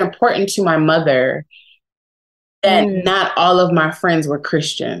to my mother that not all of my friends were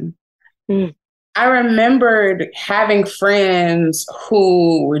Christian. I remembered having friends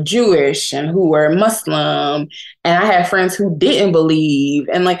who were Jewish and who were Muslim, and I had friends who didn't believe,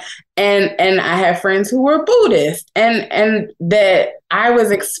 and I had friends who were Buddhist, and that I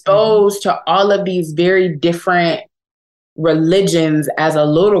was exposed to all of these very different religions as a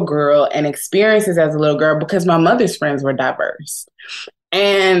little girl and experiences as a little girl because my mother's friends were diverse.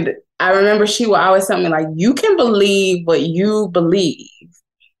 And I remember she would always tell me, like, you can believe what you believe.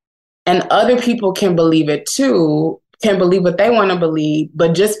 And other people can believe it too, can believe what they want to believe.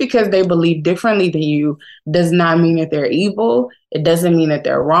 But just because they believe differently than you does not mean that they're evil. It doesn't mean that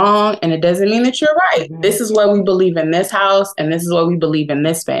they're wrong. And it doesn't mean that you're right. This is what we believe in this house. And this is what we believe in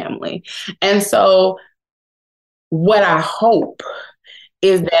this family. And so what I hope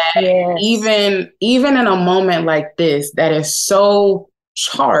is that even in a moment like this, that is so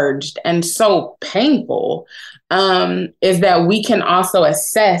charged and so painful, is that we can also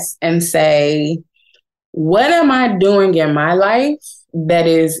assess and say, what am I doing in my life that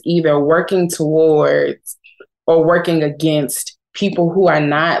is either working towards or working against people who are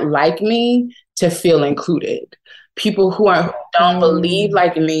not like me to feel included, people who don't believe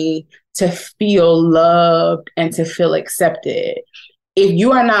like me to feel loved and to feel accepted. If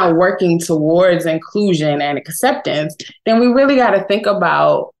you are not working towards inclusion and acceptance, then we really got to think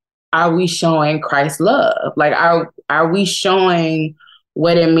about, are we showing Christ's love? Like, are we showing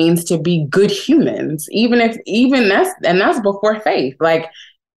what it means to be good humans? That's before faith. Like,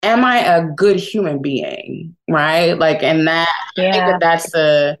 am I a good human being? Right? Like, and that, I think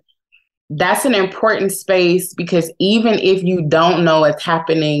that's an important space, because even if you don't know what's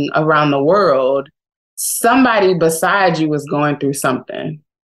happening around the world, somebody beside you is going through something.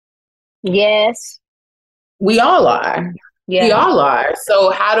 Yes. We all are. Yeah. We all are.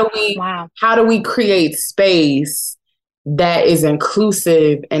 So how do we create space that is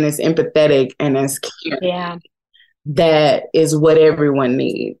inclusive and is empathetic and is caring? Yeah. That is what everyone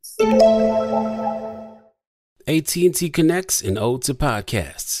needs. AT&T connects an ode to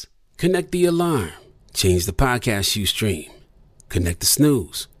podcasts. Connect the alarm. Change the podcast you stream. Connect the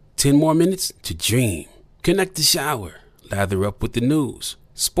snooze. 10 more minutes to dream. Connect the shower. Lather up with the news,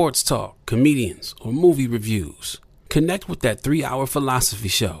 sports talk, comedians, or movie reviews. Connect with that 3-hour philosophy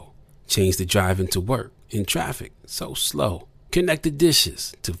show. Change the drive into work in traffic so slow. Connect the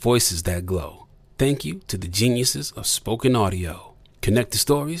dishes to voices that glow. Thank you to the geniuses of spoken audio. Connect the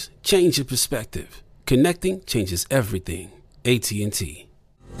stories, change your perspective. Connecting changes everything. AT&T.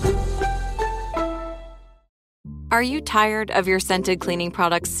 Are you tired of your scented cleaning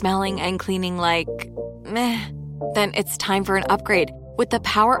products smelling and cleaning like meh? Then it's time for an upgrade with the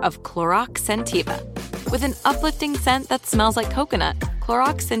power of Clorox Scentiva. With an uplifting scent that smells like coconut,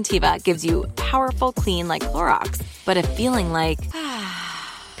 Clorox Scentiva gives you powerful clean like Clorox, but a feeling like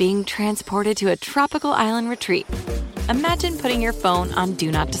being transported to a tropical island retreat. Imagine putting your phone on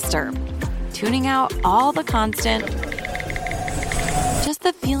Do Not Disturb, tuning out all the constant, just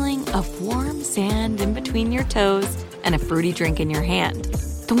the feeling of warm sand in between your toes and a fruity drink in your hand.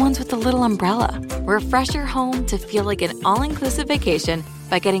 The ones with the little umbrella. Refresh your home to feel like an all-inclusive vacation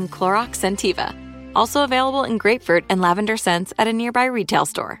by getting Clorox Scentiva. Also available in grapefruit and lavender scents at a nearby retail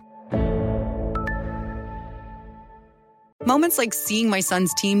store. Moments like seeing my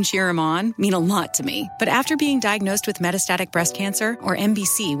son's team cheer him on mean a lot to me. But after being diagnosed with metastatic breast cancer, or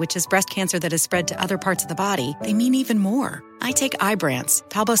MBC, which is breast cancer that has spread to other parts of the body, they mean even more. I take Ibrance,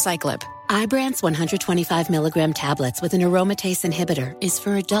 palbociclib. Ibrance 125 milligram tablets with an aromatase inhibitor is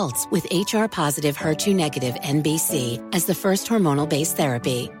for adults with HR-positive HER2-negative NBC as the first hormonal-based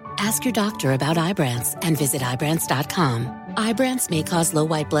therapy. Ask your doctor about Ibrance and visit Ibrance.com. Ibrance may cause low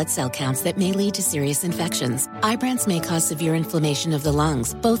white blood cell counts that may lead to serious infections. Ibrance may cause severe inflammation of the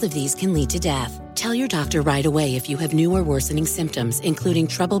lungs. Both of these can lead to death. Tell your doctor right away if you have new or worsening symptoms, including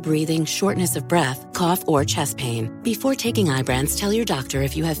trouble breathing, shortness of breath, cough, or chest pain. Before taking Ibrance, tell your doctor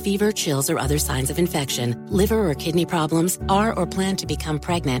if you have fever, chills, or other signs of infection, liver or kidney problems, are or plan to become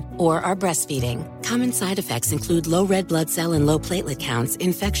pregnant, or are breastfeeding. Common side effects include low red blood cell and low platelet counts,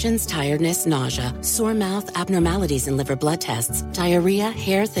 infections, tiredness, nausea, sore mouth, abnormalities in liver blood tests, diarrhea,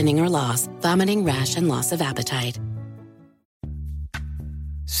 hair thinning or loss, vomiting, rash, and loss of appetite.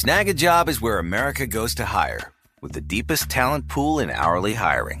 Snag a Job is where America goes to hire, with the deepest talent pool in hourly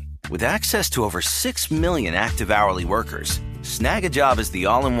hiring. With access to over 6 million active hourly workers, Snag a Job is the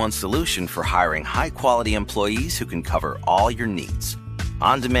all-in-one solution for hiring high-quality employees who can cover all your needs.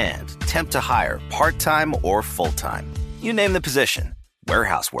 On demand, temp to hire, part-time or full-time. You name the position.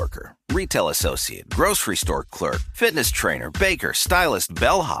 Warehouse worker, retail associate, grocery store clerk, fitness trainer, baker, stylist,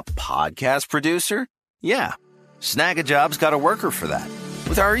 bellhop, podcast producer. Yeah, Snag a Job's got a worker for that.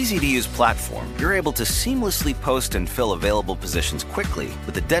 With our easy-to-use platform, you're able to seamlessly post and fill available positions quickly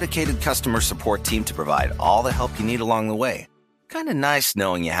with a dedicated customer support team to provide all the help you need along the way. Kind of nice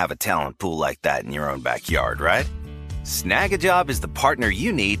knowing you have a talent pool like that in your own backyard, right? Snag a Job is the partner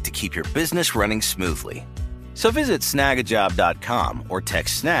you need to keep your business running smoothly. So visit snagajob.com or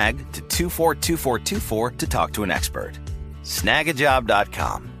text snag to 242424 to talk to an expert.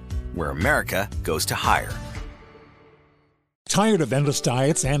 Snagajob.com, where America goes to hire. Tired of endless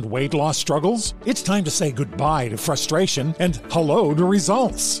diets and weight loss struggles? It's time to say goodbye to frustration and hello to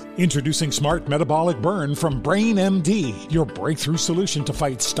results. Introducing Smart Metabolic Burn from Brain MD, your breakthrough solution to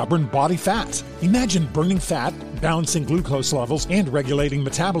fight stubborn body fat. Imagine burning fat, balancing glucose levels, and regulating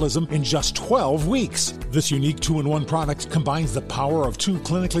metabolism in just 12 weeks. This unique 2-in-1 product combines the power of 2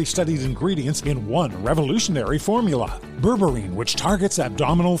 clinically studied ingredients in one revolutionary formula. Berberine, which targets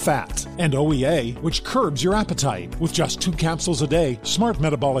abdominal fat, and OEA, which curbs your appetite. With just 2 capsules a day, Smart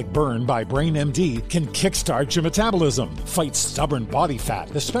Metabolic Burn by Brain MD can kickstart your metabolism, fight stubborn body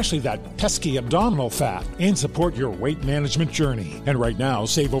fat, especially that pesky abdominal fat, and support your weight management journey. And right now,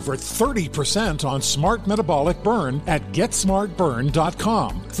 save over 30% on Smart Metabolic Burn at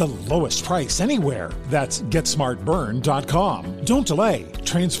GetSmartBurn.com. The lowest price anywhere. That's GetSmartBurn.com. Don't delay.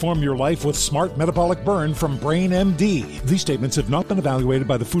 Transform your life with Smart Metabolic Burn from Brain MD. These statements have not been evaluated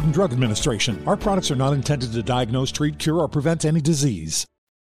by the Food and Drug Administration. Our products are not intended to diagnose, treat, cure, or prevent any disease.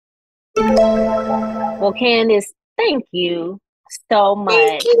 Well, Candice, thank you so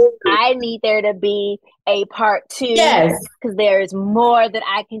much. I need there to be a part 2. Yes. Because there is more that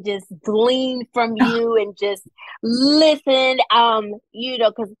I can just glean from you and just listen.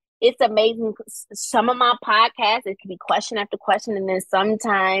 Because it's amazing. Some of my podcasts, it can be question after question. And then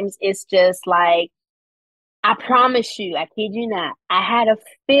sometimes it's just like, I promise you, I kid you not, I had a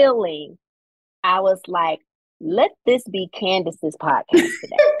feeling. I was like, let this be Candice's podcast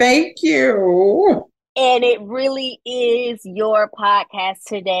today. Thank you. And it really is your podcast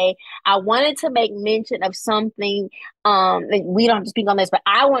today. I wanted to make mention of something. We don't have to speak on this, but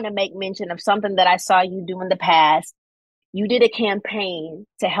I want to make mention of something that I saw you do in the past. You did a campaign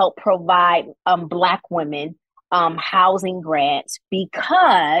to help provide Black women housing grants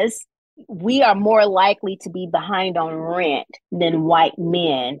because we are more likely to be behind on rent than white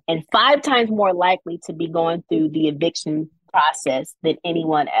men and 5 times more likely to be going through the eviction process than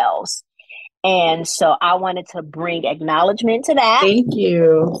anyone else. And so I wanted to bring acknowledgement to that. Thank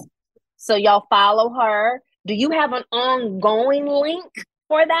you. So y'all follow her. Do you have an ongoing link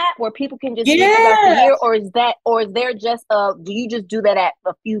for that where people can just get throughout the year, or is there just do you just do that at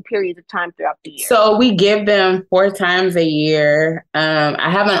a few periods of time throughout the year? So we give them 4 times a year.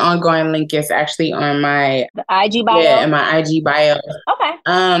 I have an ongoing link. It's actually on my IG bio. Yeah, in my IG bio.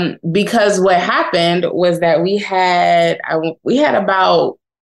 Okay. Because what happened was that we had about,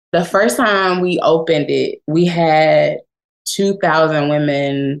 the first time we opened it, we had 2,000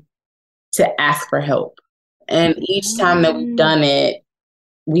 women to ask for help. And each time that we've done it,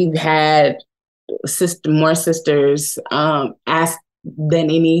 we've had more sisters ask than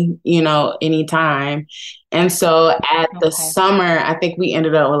any time. And so at the summer, I think we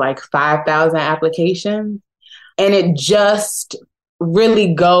ended up with like 5,000 applications. And it just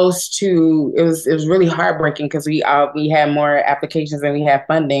really goes to, it was really heartbreaking because we had more applications than we had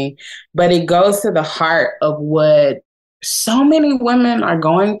funding, but it goes to the heart of what so many women are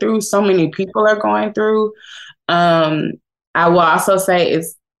going through, so many people are going through. I will also say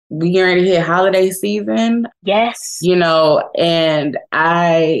we already hit holiday season. Yes. And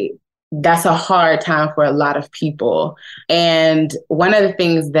that's a hard time for a lot of people. And one of the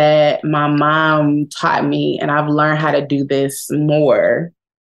things that my mom taught me, and I've learned how to do this more,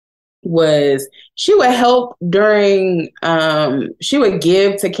 was she would help she would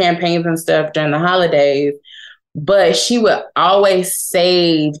give to campaigns and stuff during the holidays, but she would always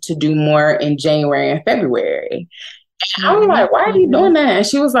save to do more in January and February. And I was like, why are you doing that? And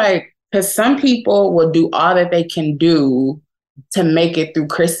she was like, because some people will do all that they can do to make it through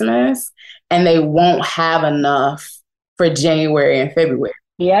Christmas, and they won't have enough for January and February.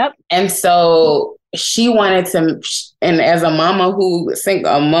 Yep. And so she wanted to, and as a mama who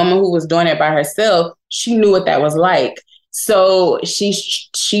was doing it by herself, she knew what that was like. So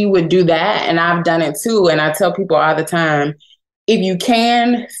she would do that, and I've done it too. And I tell people all the time, if you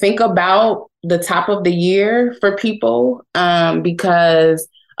can, think about the top of the year for people because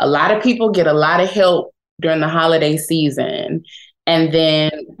a lot of people get a lot of help during the holiday season and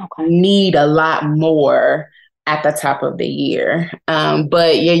then need a lot more at the top of the year.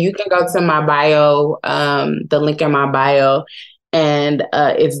 But yeah, you can go to my bio, the link in my bio, and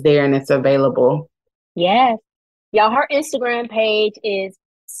it's there and it's available. Yes. Y'all, her Instagram page is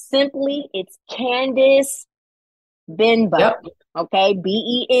it's Candice Benbow. Yep. Okay,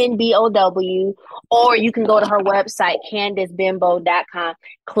 BENBOW. Or you can go to her website, CandiceBenbow.com.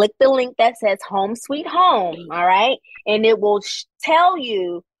 Click the link that says Home Sweet Home. All right. And it will tell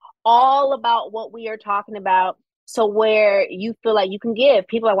you all about what we are talking about. So where you feel like you can give.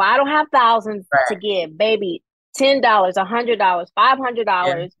 People are like, well, I don't have thousands to give. Baby, $10, $100,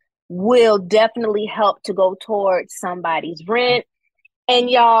 $500 will definitely help to go towards somebody's rent. And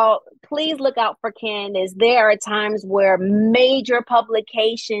y'all, please look out for Candice. There are times where major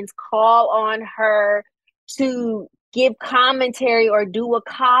publications call on her to give commentary or do a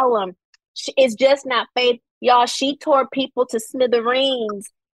column. It's just not faith. Y'all, she tore people to smithereens,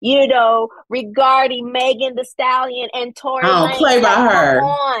 regarding Megan Thee Stallion and Tory Lanez. I don't play by her.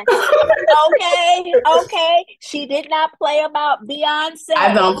 Okay. She did not play about Beyonce.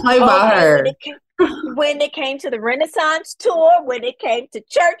 I don't play by her. When it came to the Renaissance tour, when it came to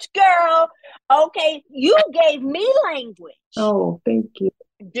Church Girl, you gave me language. Oh, thank you.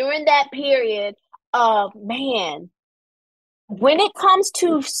 During that period of, man, when it comes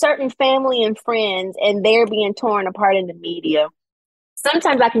to certain family and friends and they're being torn apart in the media,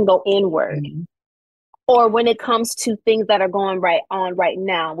 sometimes I can go inward. Mm-hmm. Or when it comes to things that are going on right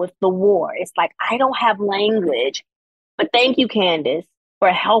now with the war, it's like, I don't have language. But thank you, Candice, for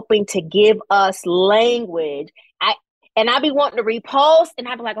helping to give us language. I be wanting to repost, and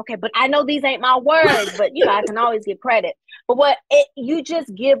I be like, okay, but I know these ain't my words, but I can always give credit. But you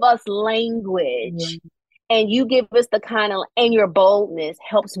just give us language, and you give us and your boldness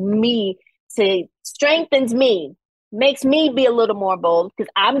helps me strengthens me, makes me be a little more bold, because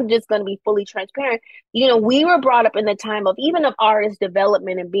I'm just going to be fully transparent. We were brought up in the time of artist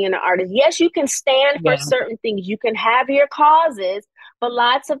development and being an artist. Yes, you can stand for certain things. You can have your causes, but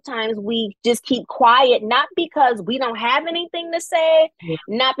lots of times we just keep quiet, not because we don't have anything to say,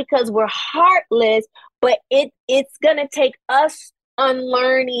 not because we're heartless, but it's going to take us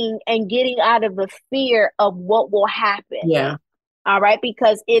unlearning and getting out of the fear of what will happen. Yeah. All right.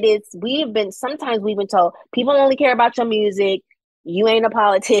 Because sometimes we've been told people only care about your music. You ain't a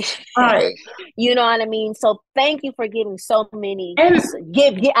politician. Right. You know what I mean? So thank you for giving so many,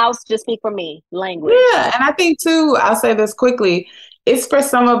 I'll just speak for me, language. Yeah. And I think too, I'll say this quickly. It's for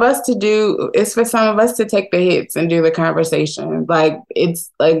some of us to take the hits and do the conversation. Like,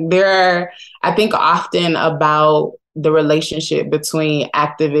 it's like I think often about the relationship between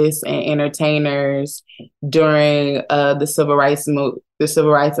activists and entertainers during the civil rights and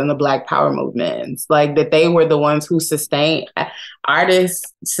the Black Power movements, like that they were the ones who sustained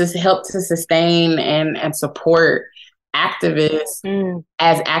artists, helped to sustain and support activists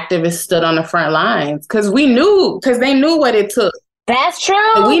as activists stood on the front lines, because they knew what it took. That's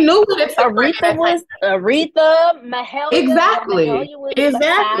true. We knew what it took. Aretha, Mahalia. Exactly.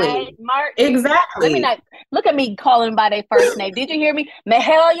 Martin. Exactly. Let me not look at me calling by their first name. Did you hear me?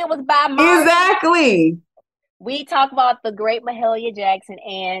 Mahalia was by Martin. Exactly. We talk about the great Mahalia Jackson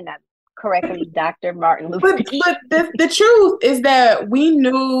and correctly, Dr. Martin Luther King. But the truth is that we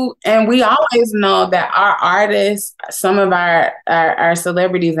knew, and we always know, that our artists, some of our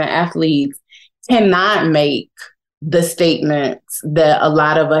celebrities and athletes, cannot make the statements that a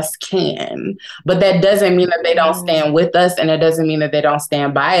lot of us can. But that doesn't mean that they don't stand with us, and it doesn't mean that they don't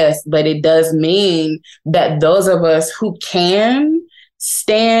stand by us, but it does mean that those of us who can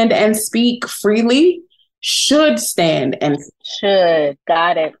stand and speak freely should stand and should.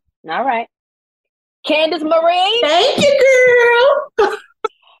 Got it. All right. Candice Marie. Thank you, girl.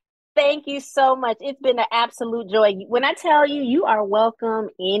 Thank you so much. It's been an absolute joy. When I tell you, you are welcome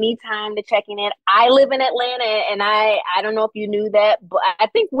anytime to checking in. I live in Atlanta, and I don't know if you knew that, but I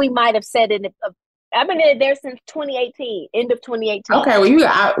think we might have said it. I've been there since 2018, end of 2018. Okay,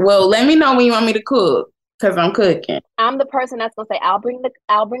 well, let me know when you want me to cook, because I'm cooking. I'm the person that's gonna say, I'll bring the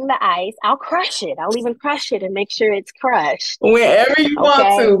ice. I'll crush it. I'll even crush it and make sure it's crushed. Wherever you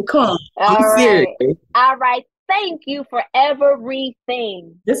want to, come. I'm serious. All right. Thank you for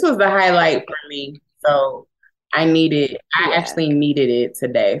everything. This was the highlight for me. So I actually needed it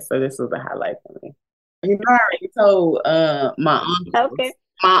today. So this was a highlight for me. You know, I already told my uncle. Okay.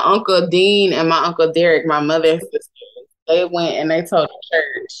 My Uncle Dean and my Uncle Derek, my mother and sister, they went and they told the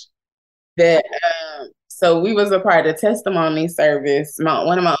church that so we was a part of the testimony service.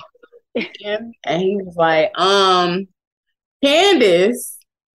 One of my uncles And he was like, Candice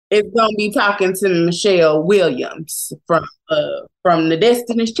is gonna be talking to Michelle Williams from the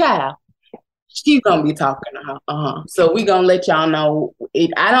Destiny's Child. She's gonna be talking to her. So we gonna let y'all know.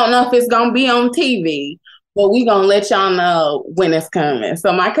 I don't know if it's gonna be on TV, but we gonna let y'all know when it's coming.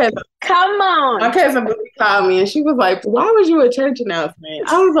 So my cousin called me and she was like, "Why was you at church announcement?"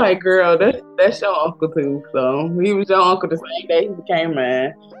 I was like, "Girl, that's your uncle too." So he was your uncle the same day he became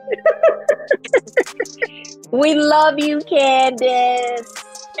mine. We love you, Candice.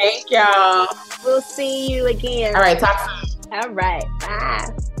 Thank y'all. We'll see you again. All right, talk soon. All right, bye.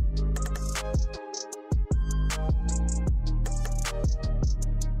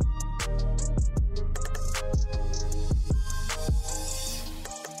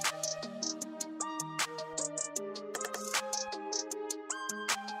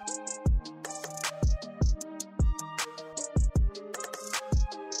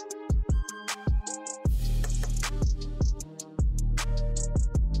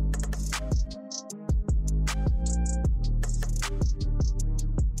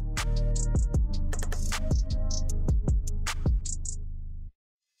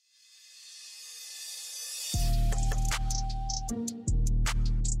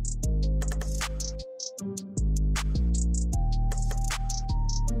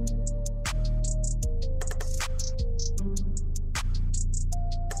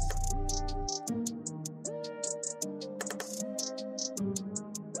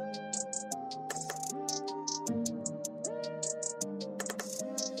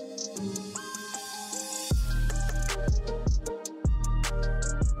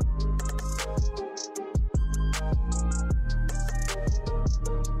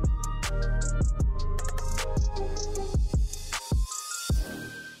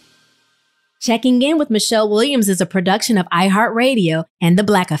 Checking In with Michelle Williams is a production of iHeartRadio and The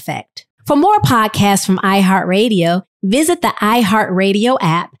Black Effect. For more podcasts from iHeartRadio, visit the iHeartRadio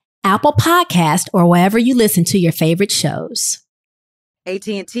app, Apple Podcast, or wherever you listen to your favorite shows.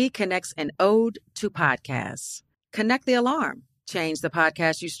 AT&T connects an ode to podcasts. Connect the alarm. Change the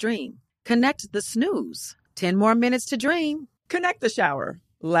podcast you stream. Connect the snooze. 10 more minutes to dream. Connect the shower.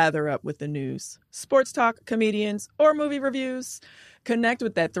 Lather up with the news, sports talk, comedians, or movie reviews. Connect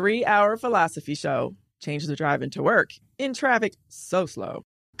with that 3-hour philosophy show. Change the drive into work in traffic so slow.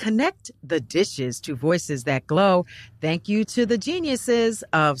 Connect the dishes to voices that glow. Thank you to the geniuses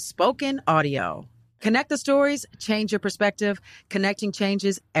of spoken audio. Connect the stories, change your perspective. Connecting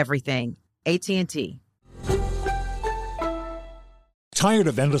changes everything. AT&T. Tired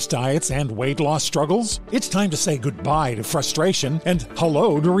of endless diets and weight loss struggles? It's time to say goodbye to frustration and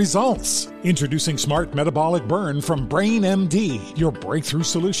hello to results. Introducing Smart Metabolic Burn from Brain MD, your breakthrough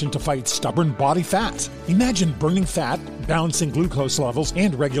solution to fight stubborn body fat. Imagine burning fat, balancing glucose levels,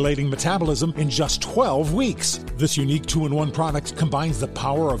 and regulating metabolism in just 12 weeks. This unique 2-in-1 product combines the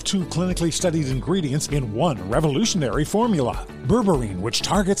power of 2 clinically studied ingredients in one revolutionary formula. Berberine, which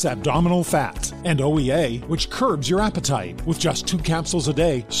targets abdominal fat, and OEA, which curbs your appetite. With just 2 capsules a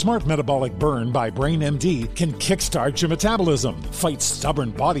day, Smart Metabolic Burn by Brain MD can kickstart your metabolism, fight stubborn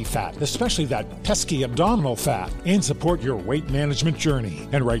body fat, especially that pesky abdominal fat, and support your weight management journey.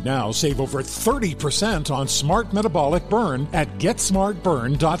 And right now, save over 30% on Smart Metabolic Burn at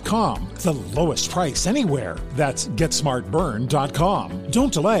GetSmartBurn.com. The lowest price anywhere. That's GetSmartBurn.com.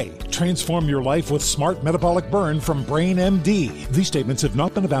 Don't delay. Transform your life with Smart Metabolic Burn from Brain MD. These statements have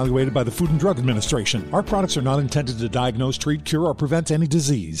not been evaluated by the Food and Drug Administration. Our products are not intended to diagnose, treat, cure, or prevent any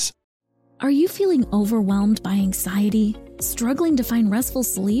disease. Are you feeling overwhelmed by anxiety, struggling to find restful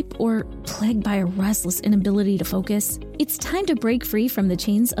sleep, or plagued by a restless inability to focus? It's time to break free from the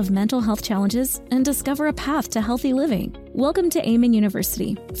chains of mental health challenges and discover a path to healthy living. Welcome to Amen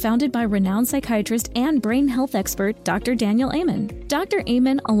University, founded by renowned psychiatrist and brain health expert Dr. Daniel Amen. Dr.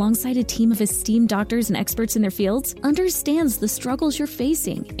 Amen, alongside a team of esteemed doctors and experts in their fields, understands the struggles you're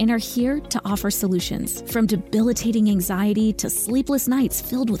facing and are here to offer solutions. From debilitating anxiety to sleepless nights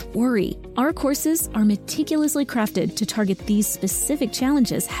filled with worry, our courses are meticulously crafted to target these specific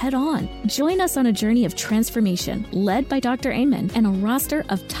challenges head-on. Join us on a journey of transformation led by Dr. Amen and a roster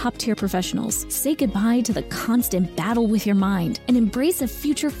of top-tier professionals. Say goodbye to the constant battle with your mind and embrace a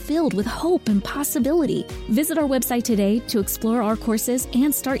future filled with hope and possibility. Visit our website today to explore our courses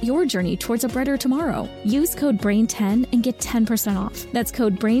and start your journey towards a brighter tomorrow. Use code BRAIN10 and get 10% off. That's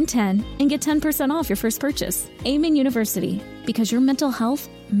code BRAIN10 and get 10% off your first purchase. Amen University, because your mental health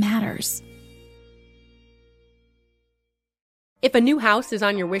matters. If a new house is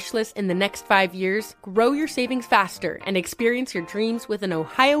on your wish list in the next 5 years, grow your savings faster and experience your dreams with an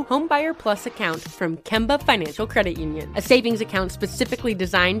Ohio Homebuyer Plus account from Kemba Financial Credit Union. A savings account specifically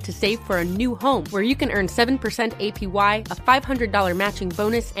designed to save for a new home, where you can earn 7% APY, a $500 matching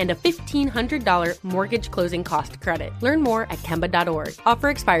bonus, and a $1,500 mortgage closing cost credit. Learn more at Kemba.org. Offer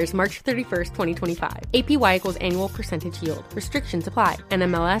expires March 31st, 2025. APY equals annual percentage yield. Restrictions apply.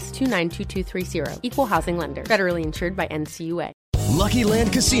 NMLS 292230. Equal housing lender. Federally insured by NCUA. Lucky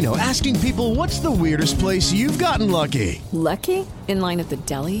Land Casino, asking people, what's the weirdest place you've gotten lucky? Lucky? In line at the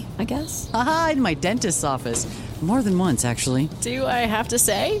deli, I guess? Aha, in my dentist's office. More than once, actually. Do I have to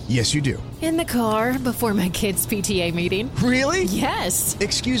say? Yes, you do. In the car before my kids' PTA meeting. Really? Yes.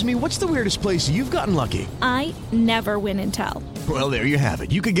 Excuse me, what's the weirdest place you've gotten lucky? I never win and tell. Well, there you have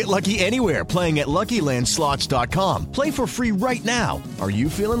it. You can get lucky anywhere, playing at LuckyLandSlots.com. Play for free right now. Are you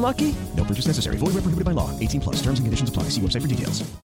feeling lucky? No purchase necessary. Void where prohibited by law. 18+. Terms and conditions apply. See website for details.